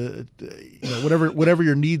want to, whatever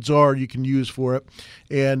your needs are, you can use for it,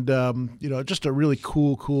 and just a really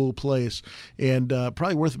cool place, and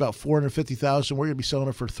probably worth about $450,000. We're going to be selling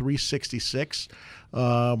it for $366,000.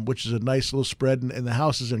 Which is a nice little spread, and the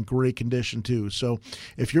house is in great condition too. So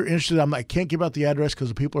if you're interested, I can't give out the address because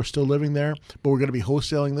the people are still living there, but we're going to be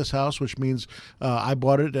wholesaling this house, which means I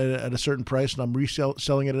bought it at a certain price, and I'm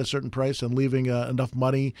selling it at a certain price and leaving enough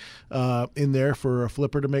money in there for a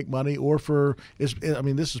flipper to make money, or this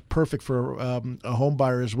is perfect for a home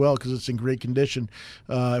buyer as well because it's in great condition.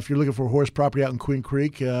 If you're looking for a horse property out in Queen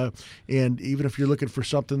Creek, and even if you're looking for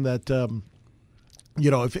something that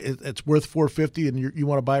if it's worth $450 and you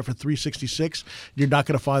want to buy it for $366, you're not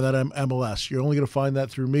going to find that MLS. You're only going to find that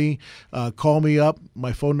through me. Call me up.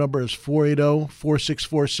 My phone number is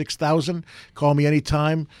 480-464-6000. Call me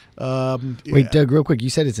anytime. Wait, Doug, real quick. You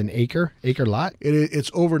said it's an acre lot? It's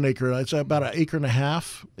over an acre. It's about an acre and a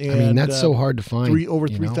half. And, that's so hard to find. Over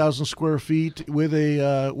 3,000 square feet with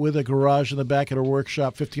a garage in the back and a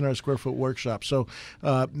workshop, 1,500 square foot workshop. So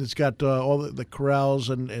it's got all the corrals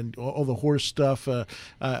and all the horse stuff.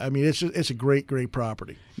 It's a great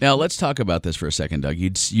property. Now, let's talk about this for a second, Doug.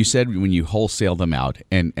 You said when you wholesale them out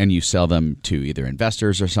and you sell them to either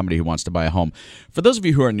investors or somebody who wants to buy a home. For those of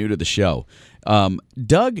you who are new to the show,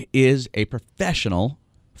 Doug is a professional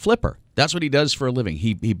flipper. That's what he does for a living.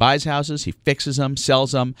 He buys houses, he fixes them,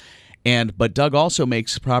 sells them. But Doug also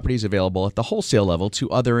makes properties available at the wholesale level to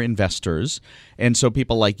other investors. And so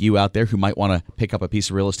people like you out there who might want to pick up a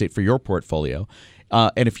piece of real estate for your portfolio.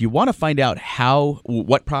 And if you want to find out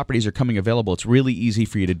what properties are coming available, it's really easy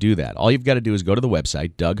for you to do that. All you've got to do is go to the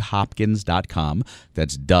website, DougHopkins.com.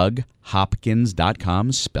 That's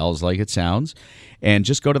DougHopkins.com, spells like it sounds. And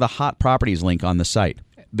just go to the hot properties link on the site.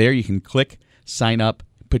 There you can click, sign up,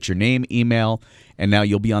 put your name, email, and now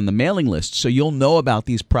you'll be on the mailing list. So you'll know about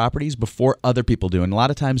these properties before other people do, and a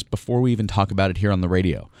lot of times before we even talk about it here on the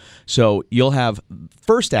radio. So you'll have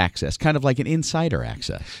first access, kind of like an insider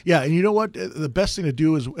access. Yeah, and you know what? The best thing to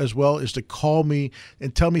do as well is to call me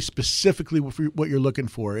and tell me specifically what you're looking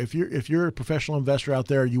for. If you're a professional investor out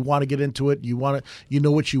there, you want to get into it, you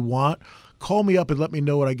know what you want, call me up and let me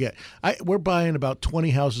know what I get. We're buying about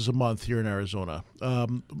 20 houses a month here in Arizona.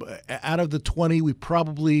 Out of the 20, we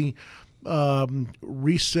probably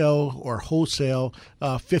resell or wholesale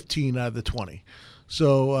 15 out of the 20.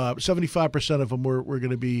 So 75% of them we're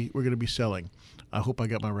going to be selling. I hope I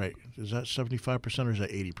got my right. Is that 75% or is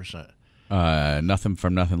that 80%? Nothing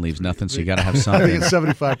from nothing leaves nothing, so you got to have something. I think it's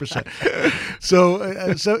 75%. So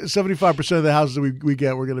 75% of the houses that we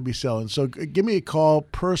get, we're going to be selling. So give me a call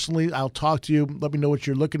personally. I'll talk to you. Let me know what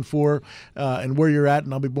you're looking for and where you're at,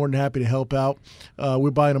 and I'll be more than happy to help out.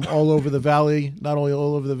 We're buying them all over the valley. Not only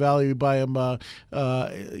all over the valley, we buy them,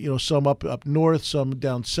 some up north, some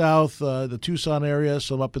down south, the Tucson area,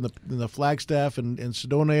 some up in the Flagstaff and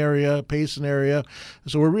Sedona area, Payson area.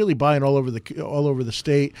 So we're really buying all over the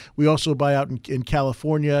state. We also buy out in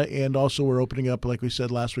California, and also we're opening up, like we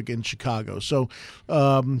said last week, in Chicago. So,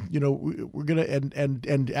 we're gonna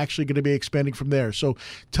and actually going to be expanding from there. So,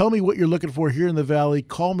 tell me what you're looking for here in the Valley.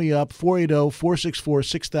 Call me up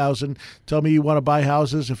 480-464-6000. Tell me you want to buy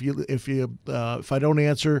houses. If I don't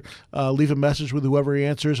answer, leave a message with whoever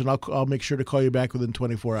answers, and I'll make sure to call you back within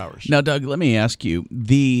 24 hours. Now, Doug, let me ask you,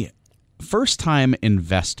 the first-time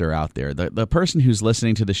investor out there, the person who's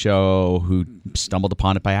listening to the show who stumbled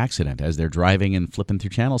upon it by accident as they're driving and flipping through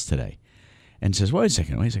channels today, and says, wait a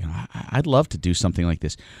second, I'd love to do something like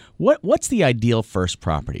this. What's the ideal first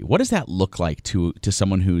property? What does that look like to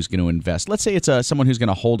someone who's going to invest? Let's say it's someone who's going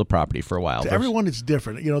to hold a property for a while. To everyone, it's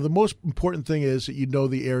different. The most important thing is that you know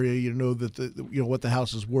the area, you know that what the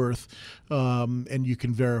house is worth, and you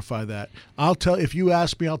can verify that. If you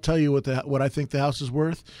ask me, I'll tell you what I think the house is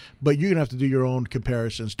worth, but you're gonna have to do your own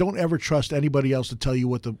comparisons. Don't ever trust anybody else to tell you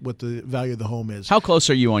what the value of the home is. How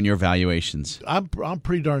close are you on your valuations? I'm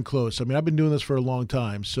pretty darn close. I mean, I've been doing this for a long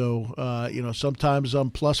time, so sometimes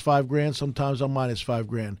I'm plus $5,000, sometimes I'm minus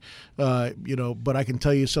 $5,000. But I can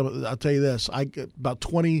tell you I'll tell you this: I get about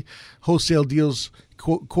 20 wholesale deals,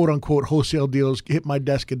 quote unquote wholesale deals, hit my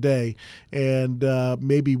desk a day, and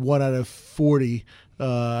maybe 1 out of 40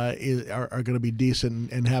 are going to be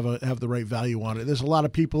decent and have the right value on it. There's a lot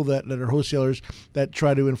of people that are wholesalers that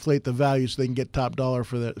try to inflate the value so they can get top dollar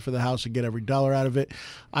for the house and get every dollar out of it.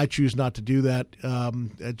 I choose not to do that.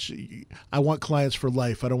 I want clients for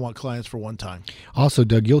life. I don't want clients for one time. Also,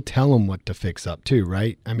 Doug, you'll tell them what to fix up too,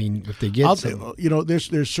 right? I mean, if they get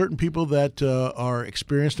there's certain people that are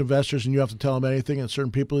experienced investors, and you have to tell them anything, and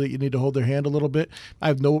certain people that you need to hold their hand a little bit. I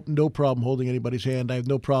have no problem holding anybody's hand. I have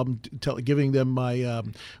no problem giving them my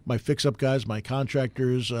fix-up guys, my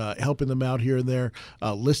contractors, helping them out here and there,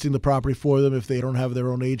 listing the property for them if they don't have their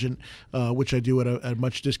own agent, which I do at a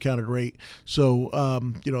much discounted rate. So,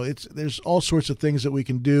 there's all sorts of things that we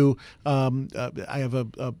can do. I have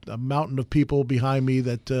a mountain of people behind me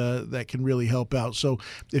that can really help out. So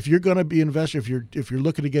if you're going to be an investor, if you're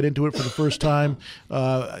looking to get into it for the first time,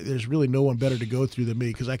 there's really no one better to go through than me,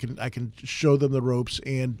 because I can show them the ropes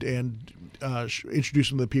and introduce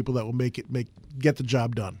them to the people that will get the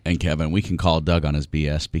job done. And Kevin, we can call Doug on his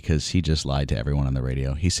BS because he just lied to everyone on the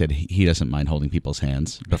radio. He said he doesn't mind holding people's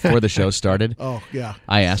hands. Before the show started, oh yeah,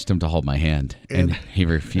 I asked him to hold my hand, and he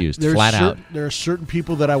refused flat out. There are certain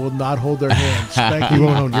people that I will not hold their hands. He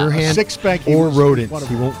won't hold your hand, or rodents.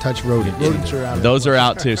 He won't touch rodents. Rodents are out. Those are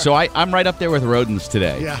out too. So I'm right up there with rodents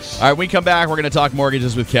today. Yes. All right, when we come back, we're going to talk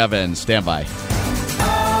mortgages with Kevin. Stand by.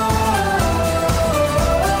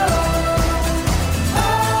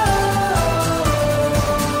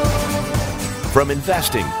 From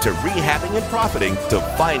investing to rehabbing and profiting to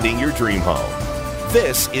finding your dream home.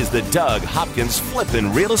 This is the Doug Hopkins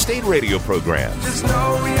Flippin' Real Estate Radio Program. Just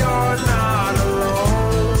know you're not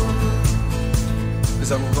alone,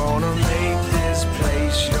 'cause I'm gonna make this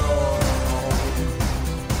place your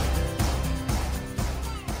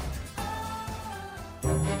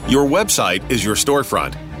home. Your website is your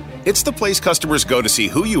storefront. It's the place customers go to see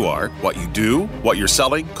who you are, what you do, what you're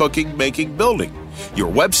selling, cooking, making, building.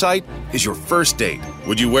 Your website is your first date.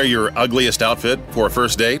 Would you wear your ugliest outfit for a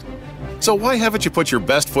first date? So why haven't you put your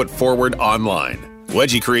best foot forward online?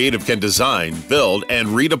 Wedgie Creative can design, build, and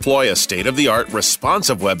redeploy a state-of-the-art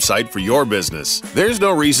responsive website for your business. There's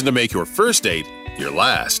no reason to make your first date your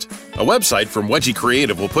last. A website from Wedgie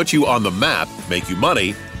Creative will put you on the map, make you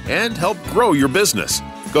money, and help grow your business.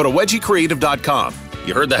 Go to wedgiecreative.com.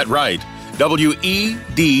 You heard that right. WEDGIE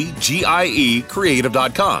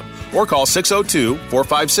creative.com. Or call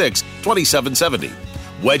 602-456-2770.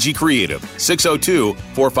 Wedgie Creative,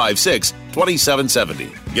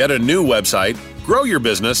 602-456-2770. Get a new website, grow your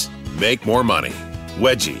business, make more money.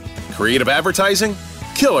 Wedgie, creative advertising,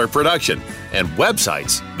 killer production, and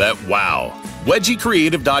websites that wow.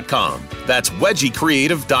 WedgieCreative.com. That's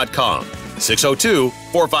WedgieCreative.com.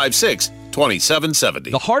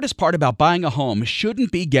 602-456-2770. The hardest part about buying a home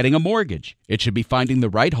shouldn't be getting a mortgage. It should be finding the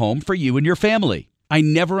right home for you and your family. I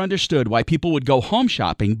never understood why people would go home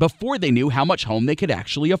shopping before they knew how much home they could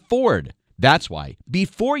actually afford. That's why,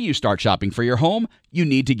 before you start shopping for your home, you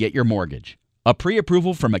need to get your mortgage. A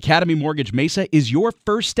pre-approval from Academy Mortgage Mesa is your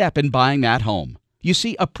first step in buying that home. You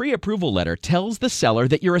see, a pre-approval letter tells the seller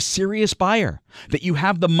that you're a serious buyer, that you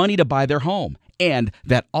have the money to buy their home, and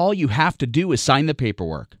that all you have to do is sign the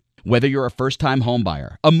paperwork. Whether you're a first-time home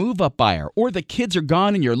buyer, a move-up buyer, or the kids are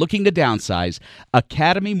gone and you're looking to downsize,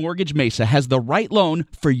 Academy Mortgage Mesa has the right loan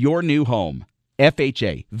for your new home.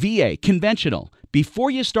 FHA, VA, conventional.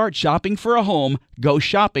 Before you start shopping for a home, go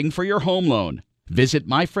shopping for your home loan. Visit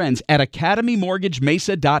my friends at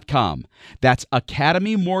academymortgagemesa.com. That's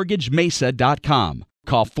academymortgagemesa.com.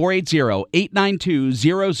 Call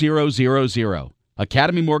 480-892-0000.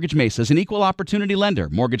 Academy Mortgage Mesa is an equal opportunity lender.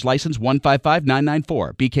 Mortgage license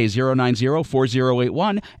 155994,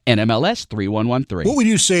 BK0904081, NMLS 3113. What would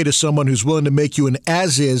you say to someone who's willing to make you an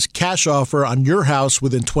as-is cash offer on your house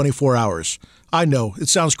within 24 hours? I know, it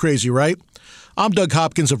sounds crazy, right? I'm Doug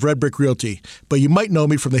Hopkins of Red Brick Realty, but you might know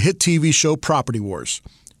me from the hit TV show Property Wars.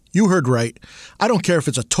 You heard right. I don't care if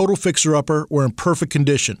it's a total fixer-upper or in perfect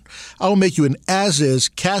condition. I will make you an as-is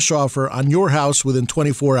cash offer on your house within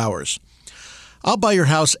 24 hours. I'll buy your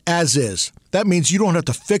house as is. That means you don't have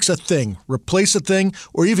to fix a thing, replace a thing,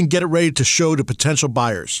 or even get it ready to show to potential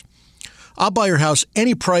buyers. I'll buy your house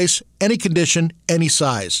any price, any condition, any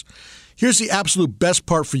size. Here's the absolute best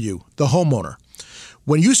part for you, the homeowner.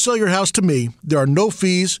 When you sell your house to me, there are no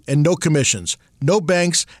fees and no commissions, no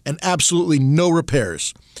banks, and absolutely no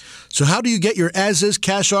repairs. So how do you get your as-is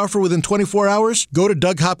cash offer within 24 hours? Go to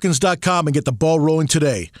DougHopkins.com and get the ball rolling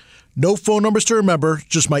today. No phone numbers to remember,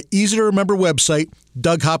 just my easy-to-remember website,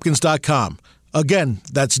 DougHopkins.com. Again,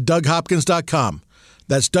 that's DougHopkins.com.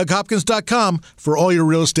 That's DougHopkins.com for all your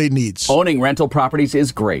real estate needs. Owning rental properties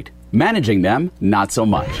is great. Managing them, not so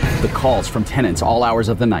much. The calls from tenants all hours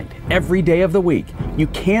of the night, every day of the week. You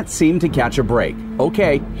can't seem to catch a break.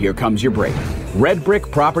 Okay, here comes your break. Red Brick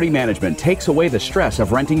Property Management takes away the stress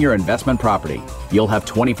of renting your investment property. You'll have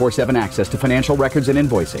 24/7 access to financial records and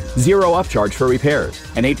invoicing, zero upcharge for repairs,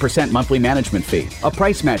 an 8% monthly management fee, a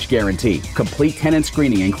price match guarantee, complete tenant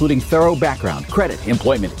screening including thorough background, credit,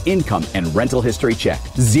 employment, income, and rental history check,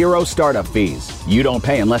 zero startup fees. You don't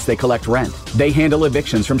pay unless they collect rent. They handle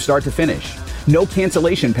evictions from start to finish. No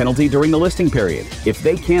cancellation penalty during the listing period. If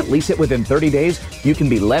they can't lease it within 30 days, you can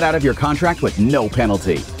be let out of your contract with no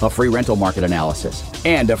penalty. A free rental market analysis.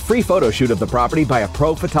 And a free photo shoot of the property by a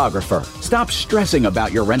pro photographer. Stop stressing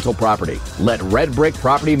about your rental property. Let Red Brick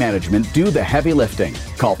Property Management do the heavy lifting.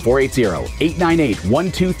 Call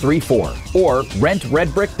 480-898-1234 or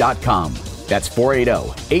rentredbrick.com. That's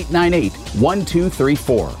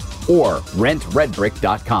 480-898-1234 or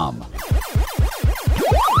rentredbrick.com.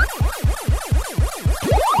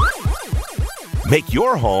 Make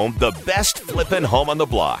your home the best flippin' home on the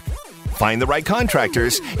block. Find the right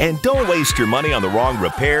contractors and don't waste your money on the wrong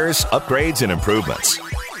repairs, upgrades, and improvements.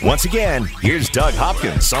 Once again, here's Doug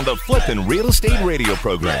Hopkins on the Flippin' Real Estate Radio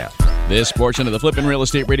program. This portion of the Flippin' Real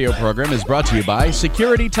Estate Radio program is brought to you by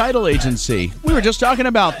Security Title Agency. We were just talking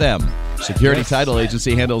about them. Security Title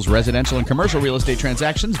Agency handles residential and commercial real estate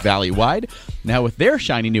transactions valley-wide. Now with their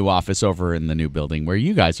shiny new office over in the new building where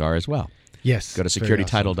you guys are as well. Yes. Go to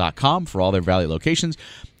securitytitle.com for all their Valley locations,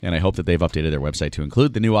 and I hope that they've updated their website to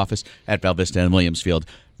include the new office at Val Vista and Williamsfield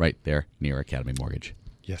right there near Academy Mortgage.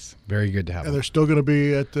 Yes, very good to have And them. they're still going to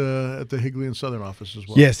be at the Higley and Southern office as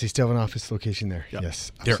well. Yes, they still have an office location there. Yep.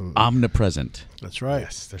 Yes, They're absolutely. omnipresent. That's right.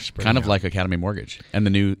 Yes, they're spreading Kind of out. like Academy Mortgage and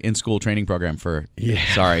the new in-school training program for. Yeah.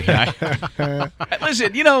 Sorry.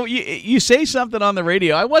 Listen, you say something on the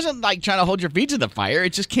radio. I wasn't like trying to hold your feet to the fire.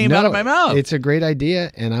 It just came out of my mouth. It's a great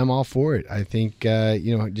idea, and I'm all for it. I think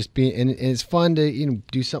just being and it's fun to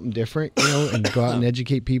do something different, and go out and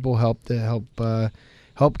educate people, help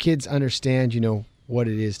kids understand, what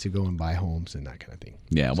it is to go and buy homes and that kind of thing.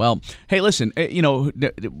 Yeah, well, hey, listen,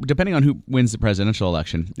 depending on who wins the presidential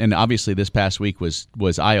election, and obviously this past week was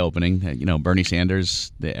eye-opening. Bernie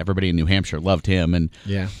Sanders, everybody in New Hampshire loved him,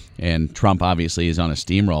 and Trump obviously is on a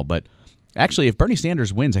steamroll. But actually, if Bernie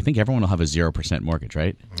Sanders wins, I think everyone will have a 0% mortgage,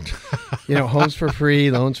 right? Homes for free,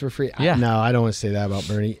 loans for free. Yeah. No, I don't want to say that about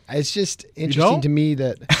Bernie. It's just interesting to me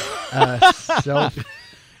that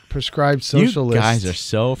prescribed socialists. You guys are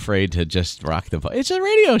so afraid to just rock the vote. It's a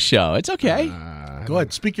radio show. It's okay. Go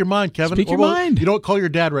ahead. Speak your mind, Kevin. Speak your mind. You don't call your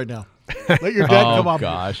dad right now. Let your dad come on.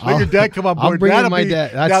 Gosh. Let your dad come on board. I'm bringing my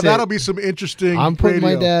dad. That's that'll be some interesting I'm putting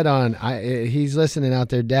radio. my dad on. He's listening out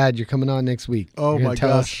there. Dad, you're coming on next week. Oh, You're my gonna tell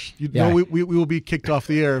gosh. us- We will be kicked off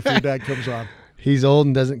the air if your dad comes on. He's old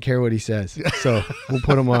and doesn't care what he says. So we'll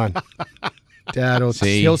put him on. Dad will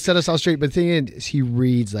he'll set us all straight. But the thing is, he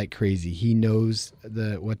reads like crazy. He knows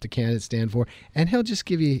what the candidates stand for, and he'll just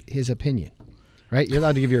give you his opinion. Right? You're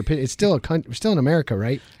allowed to give your opinion. It's still we're still in America,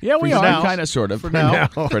 right? Yeah, we are kind of, sort of. For now.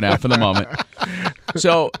 For the moment.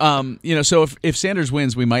 So, so if Sanders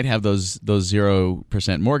wins, we might have those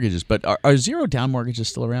 0% mortgages. But are zero down mortgages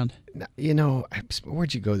still around?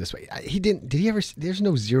 Where'd you go this way? He didn't. Did he ever? There's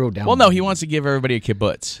no zero down. Well, no, he wants to give everybody a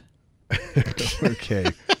kibbutz. Okay.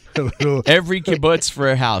 Every kibbutz for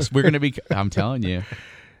a house. We're going to be. I'm telling you.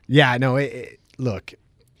 Yeah. No. Look.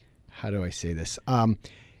 How do I say this?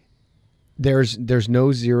 There's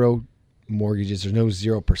no zero mortgages. There's no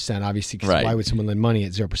 0%, obviously, because Right. why would someone lend money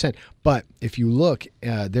at 0%? But if you look,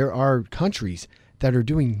 there are countries that are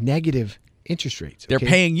doing negative interest rates. They're okay?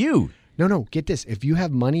 paying you. No, get this. If you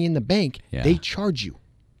have money in the bank, Yeah. they charge you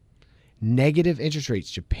negative interest rates.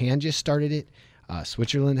 Japan just started it.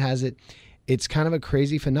 Switzerland has it. It's kind of a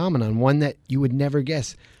crazy phenomenon, one that you would never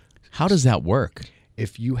guess. How does that work?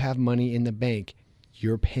 If you have money in the bank,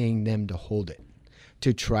 you're paying them to hold it,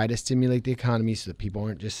 to try to stimulate the economy so that people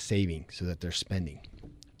aren't just saving, so that they're spending.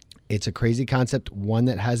 It's a crazy concept, one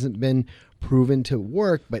that hasn't been proven to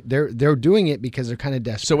work, but they're doing it because they're kind of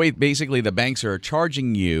desperate. So wait, basically the banks are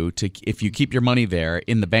charging you to, if you keep your money there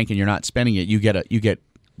in the bank and you're not spending it, you get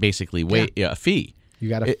basically a fee. You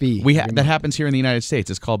got a fee. That happens here in the United States.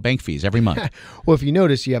 It's called bank fees every month. Well, if you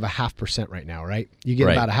notice, you have a 0.5% right now, right? You get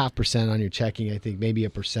Right. about 0.5% on your checking. I think maybe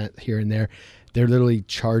 1% here and there. They're literally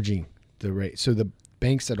charging the rate. So the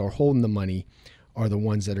banks that are holding the money are the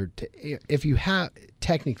ones that are. If you have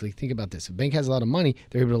technically, think about this: if a bank has a lot of money,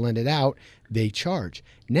 they're able to lend it out. They charge.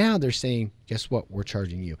 Now they're saying, guess what? We're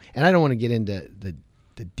charging you. And I don't want to get into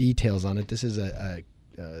the details on it. This is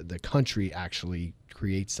the country actually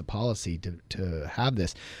creates the policy to have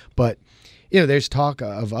this, but there's talk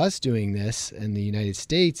of us doing this in the United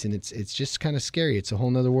States, and it's just kind of scary. It's a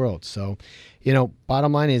whole nother world. So,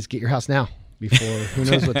 bottom line is get your house now before who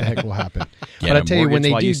knows what the heck will happen. But I tell you, when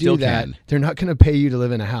they do that, they're not going to pay you to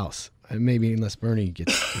live in a house. Maybe unless Bernie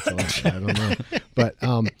gets elected, I don't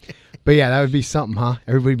know. But yeah, that would be something, huh?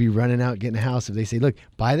 Everybody be running out getting a house if they say, look,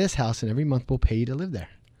 buy this house and every month we'll pay you to live there.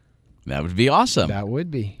 That would be awesome. That would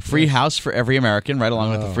be. Free house for every American, right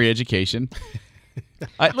along with the free education.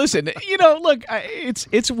 Listen, look,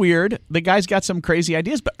 it's weird. The guy's got some crazy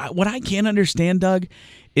ideas, but what I can't understand, Doug,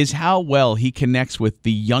 is how well he connects with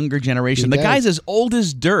the younger generation. The guy's as old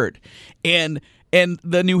as dirt. And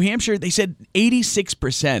the New Hampshire, they said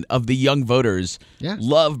 86% of the young voters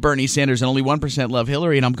love Bernie Sanders and only 1% love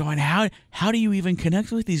Hillary. And I'm going, how do you even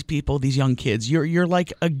connect with these people, these young kids? You're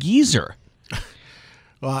like a geezer.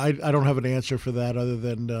 Well, I don't have an answer for that other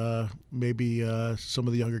than maybe some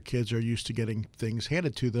of the younger kids are used to getting things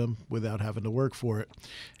handed to them without having to work for it.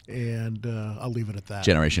 And I'll leave it at that.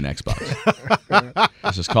 Generation Xbox.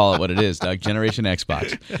 Let's just call it what it is, Doug. Generation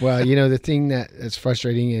Xbox. Well, the thing that's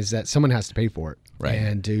frustrating is that someone has to pay for it. Right.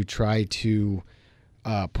 And to try to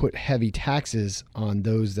put heavy taxes on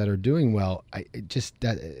those that are doing well,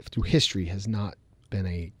 that through history has not been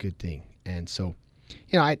a good thing. And so,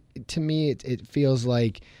 to me, it feels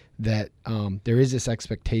like that there is this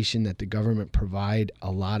expectation that the government provide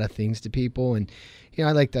a lot of things to people. And,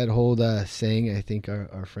 I like that whole saying, I think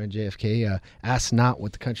our friend JFK, ask not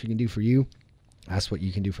what the country can do for you, ask what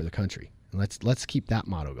you can do for the country. And let's keep that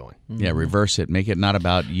motto going. Yeah, reverse it. Make it not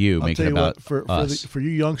about you. Make it about us. For you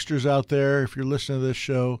youngsters out there, if you're listening to this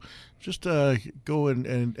show, just go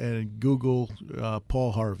and Google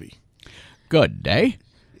Paul Harvey. Good day.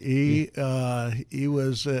 He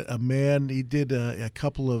was a man. He did a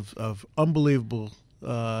couple of unbelievable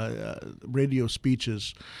radio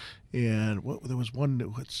speeches, and there was one.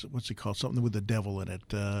 What's it called? Something with the devil in it.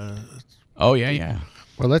 Oh yeah.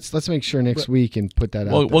 Well, let's make sure next week and put that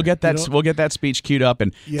out there. We'll get that. We'll get that speech queued up.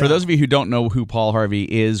 And for those of you who don't know who Paul Harvey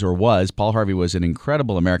is or was, Paul Harvey was an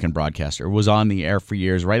incredible American broadcaster. Was on the air for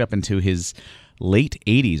years, right up into his late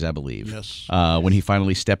 80s, I believe. Yes. When he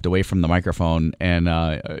finally stepped away from the microphone and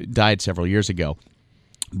died several years ago.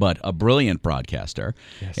 But a brilliant broadcaster,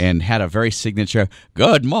 and had a very signature,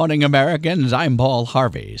 "Good morning, Americans. I'm Paul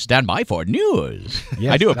Harvey. Stand by for news."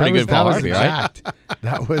 Yes, I do a pretty good Paul Harvey, right?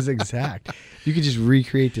 That was exact. You could just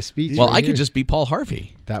recreate the speech. Well, I could just be Paul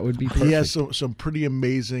Harvey. That would be perfect. He has some pretty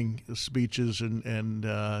amazing speeches and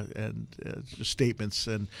statements,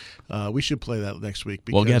 and we should play that next week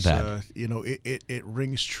because we'll get that. It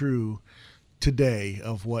rings true today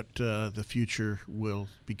of what the future will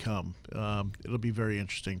become. It'll be very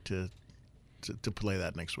interesting to play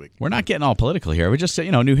that next week. We're not getting all political here. We just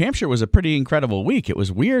say, New Hampshire was a pretty incredible week. It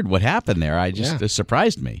was weird what happened there. It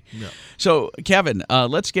surprised me. Yeah. So, Kevin,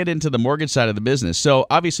 let's get into the mortgage side of the business. So,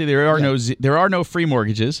 obviously, there are no free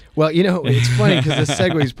mortgages. Well, it's funny because this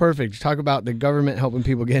segue is perfect. Talk about the government helping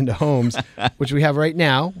people get into homes, which we have right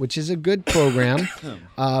now, which is a good program.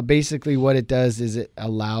 Basically, what it does is it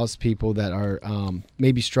allows people that are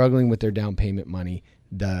maybe struggling with their down payment money.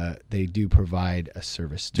 They do provide a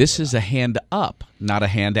service. This is a hand up, not a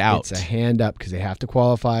hand out. It's a hand up because they have to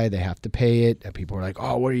qualify. They have to pay it. People are like,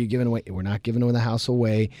 oh, what are you giving away? We're not giving the house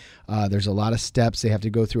away. There's a lot of steps. They have to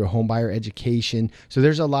go through a home buyer education. So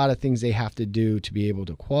there's a lot of things they have to do to be able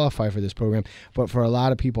to qualify for this program. But for a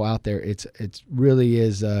lot of people out there, it's really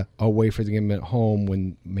is a way for them to get a home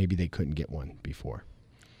when maybe they couldn't get one before.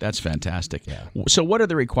 That's fantastic. Yeah. So what are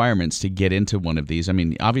the requirements to get into one of these? I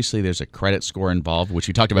mean, obviously there's a credit score involved, which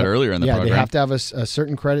we talked about earlier in the program. Yeah, they have to have a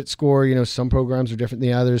certain credit score. Some programs are different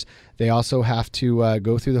than others. They also have to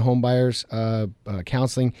go through the home buyers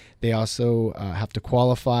counseling. They also have to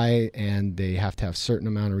qualify, and they have to have a certain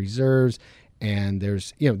amount of reserves. And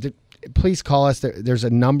there's, please call us. There's a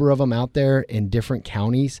number of them out there in different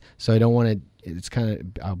counties, so I don't want to,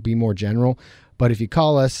 I'll be more general. But if you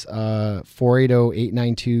call us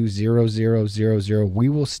 480-892-0000, we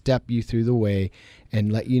will step you through the way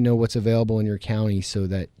and let you know what's available in your county so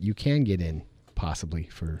that you can get in possibly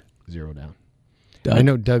for zero down. Doug? I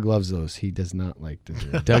know Doug loves those. He does not like the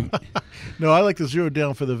zero. Doug, No, I like the zero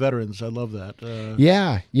down for the veterans. I love that.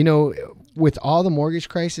 Yeah, with all the mortgage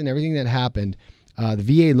crisis and everything that happened, the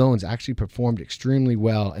VA loans actually performed extremely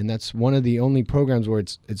well, and that's one of the only programs where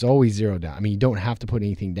it's always zero down. I mean, you don't have to put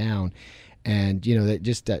anything down, and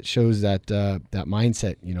that shows that that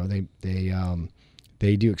mindset.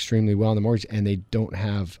 They do extremely well in the mortgage, and they don't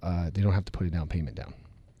have to put a down payment down.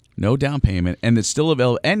 no down payment, and it's still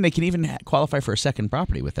available, and they can even qualify for a second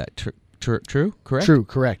property with that. True, correct? True,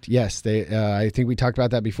 correct. Yes, I think we talked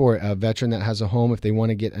about that before. A veteran that has a home, if they want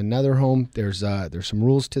to get another home, there's some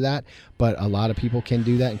rules to that, but a lot of people can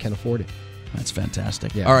do that and can afford it. That's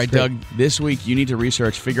fantastic. Yeah, all right, great. Doug, this week you need to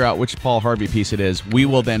research, figure out which Paul Harvey piece it is. We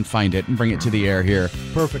will then find it and bring it to the air here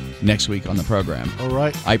Perfect. next week on the program. All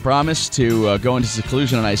right. I promise to go into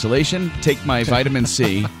seclusion and isolation, take my vitamin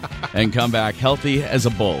C, and come back healthy as a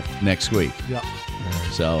bull next week. Yeah.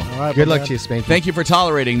 So, All right. Good my luck man. to you, Spanky. thank you for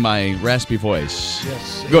tolerating my raspy voice.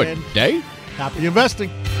 Yes. Good and day. Happy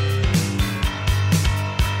investing.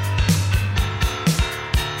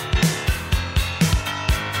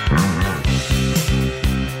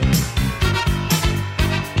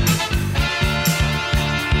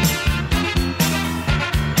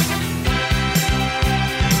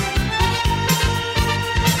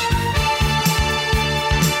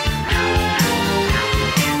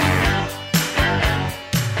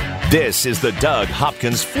 This is the Doug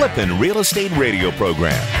Hopkins Flippin' Real Estate Radio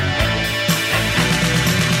Program.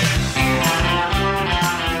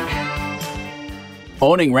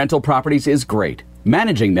 Owning rental properties is great.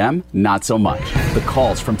 Managing them, not so much. The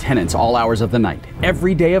calls from tenants all hours of the night,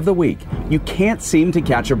 every day of the week. You can't seem to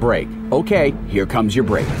catch a break. Okay, here comes your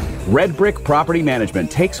break. Red Brick Property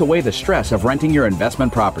Management takes away the stress of renting your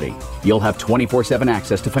investment property. You'll have 24/7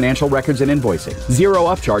 access to financial records and invoicing, zero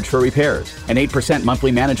upcharge for repairs, an 8%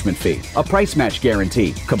 monthly management fee, a price match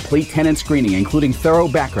guarantee, complete tenant screening including thorough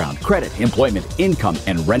background, credit, employment, income,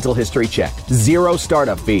 and rental history check, zero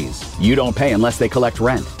startup fees. You don't pay unless they collect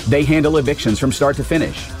rent. They handle evictions from start to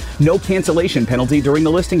finish. No cancellation penalty during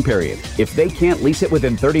the listing period. If they can't lease it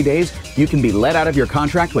within 30 days, you can be let out of your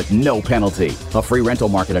contract with no penalty. A free rental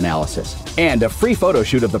market analysis. And a free photo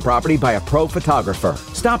shoot of the property by a pro photographer.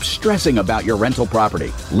 Stop stressing about your rental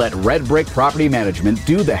property. Let Red Brick Property Management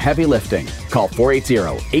do the heavy lifting. Call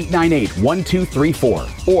 480-898-1234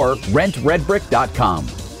 or rentredbrick.com.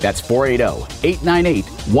 That's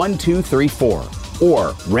 480-898-1234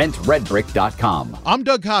 or rentredbrick.com. I'm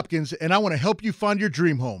Doug Hopkins, and I want to help you find your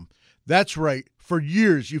dream home. That's right. For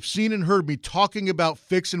years, you've seen and heard me talking about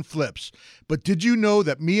fix and flips. But did you know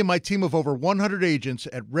that me and my team of over 100 agents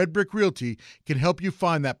at Red Brick Realty can help you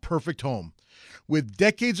find that perfect home? With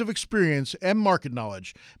decades of experience and market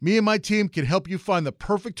knowledge, me and my team can help you find the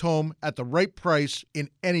perfect home at the right price in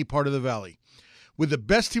any part of the valley. With the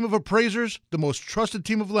best team of appraisers, the most trusted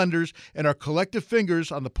team of lenders, and our collective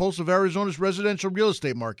fingers on the pulse of Arizona's residential real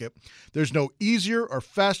estate market, there's no easier or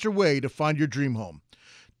faster way to find your dream home.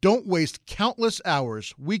 Don't waste countless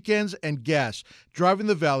hours, weekends, and gas driving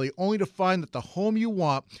the valley only to find that the home you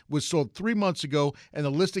want was sold 3 months ago and the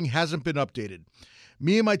listing hasn't been updated.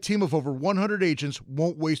 Me and my team of over 100 agents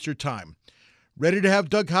won't waste your time. Ready to have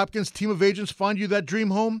Doug Hopkins' team of agents find you that dream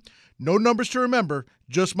home? No numbers to remember,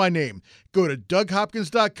 just my name. Go to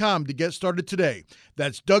DougHopkins.com to get started today.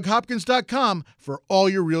 That's DougHopkins.com for all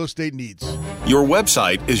your real estate needs. Your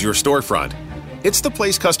website is your storefront. It's the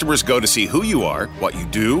place customers go to see who you are, what you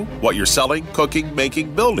do, what you're selling, cooking,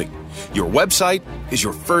 making, building. Your website is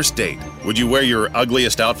your first date. Would you wear your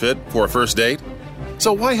ugliest outfit for a first date?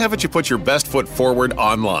 So why haven't you put your best foot forward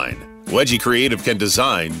online? Wedgie Creative can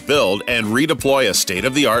design, build, and redeploy a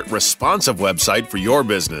state-of-the-art responsive website for your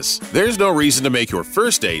business. There's no reason to make your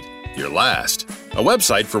first date your last. A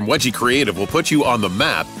website from Wedgie Creative will put you on the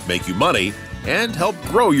map, make you money, and help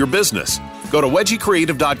grow your business. Go to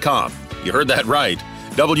wedgiecreative.com. You heard that right.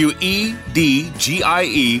 WEDGIE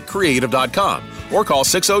creative.com or call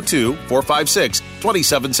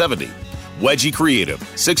 602-456-2770. Wedgie Creative,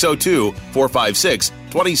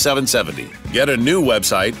 602-456-2770. Get a new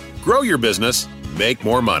website, grow your business, make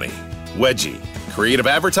more money. Wedgie, creative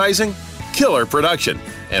advertising, killer production,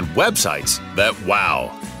 and websites that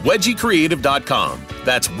wow. WedgieCreative.com.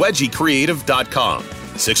 That's WedgieCreative.com.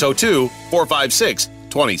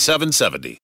 602-456-2770.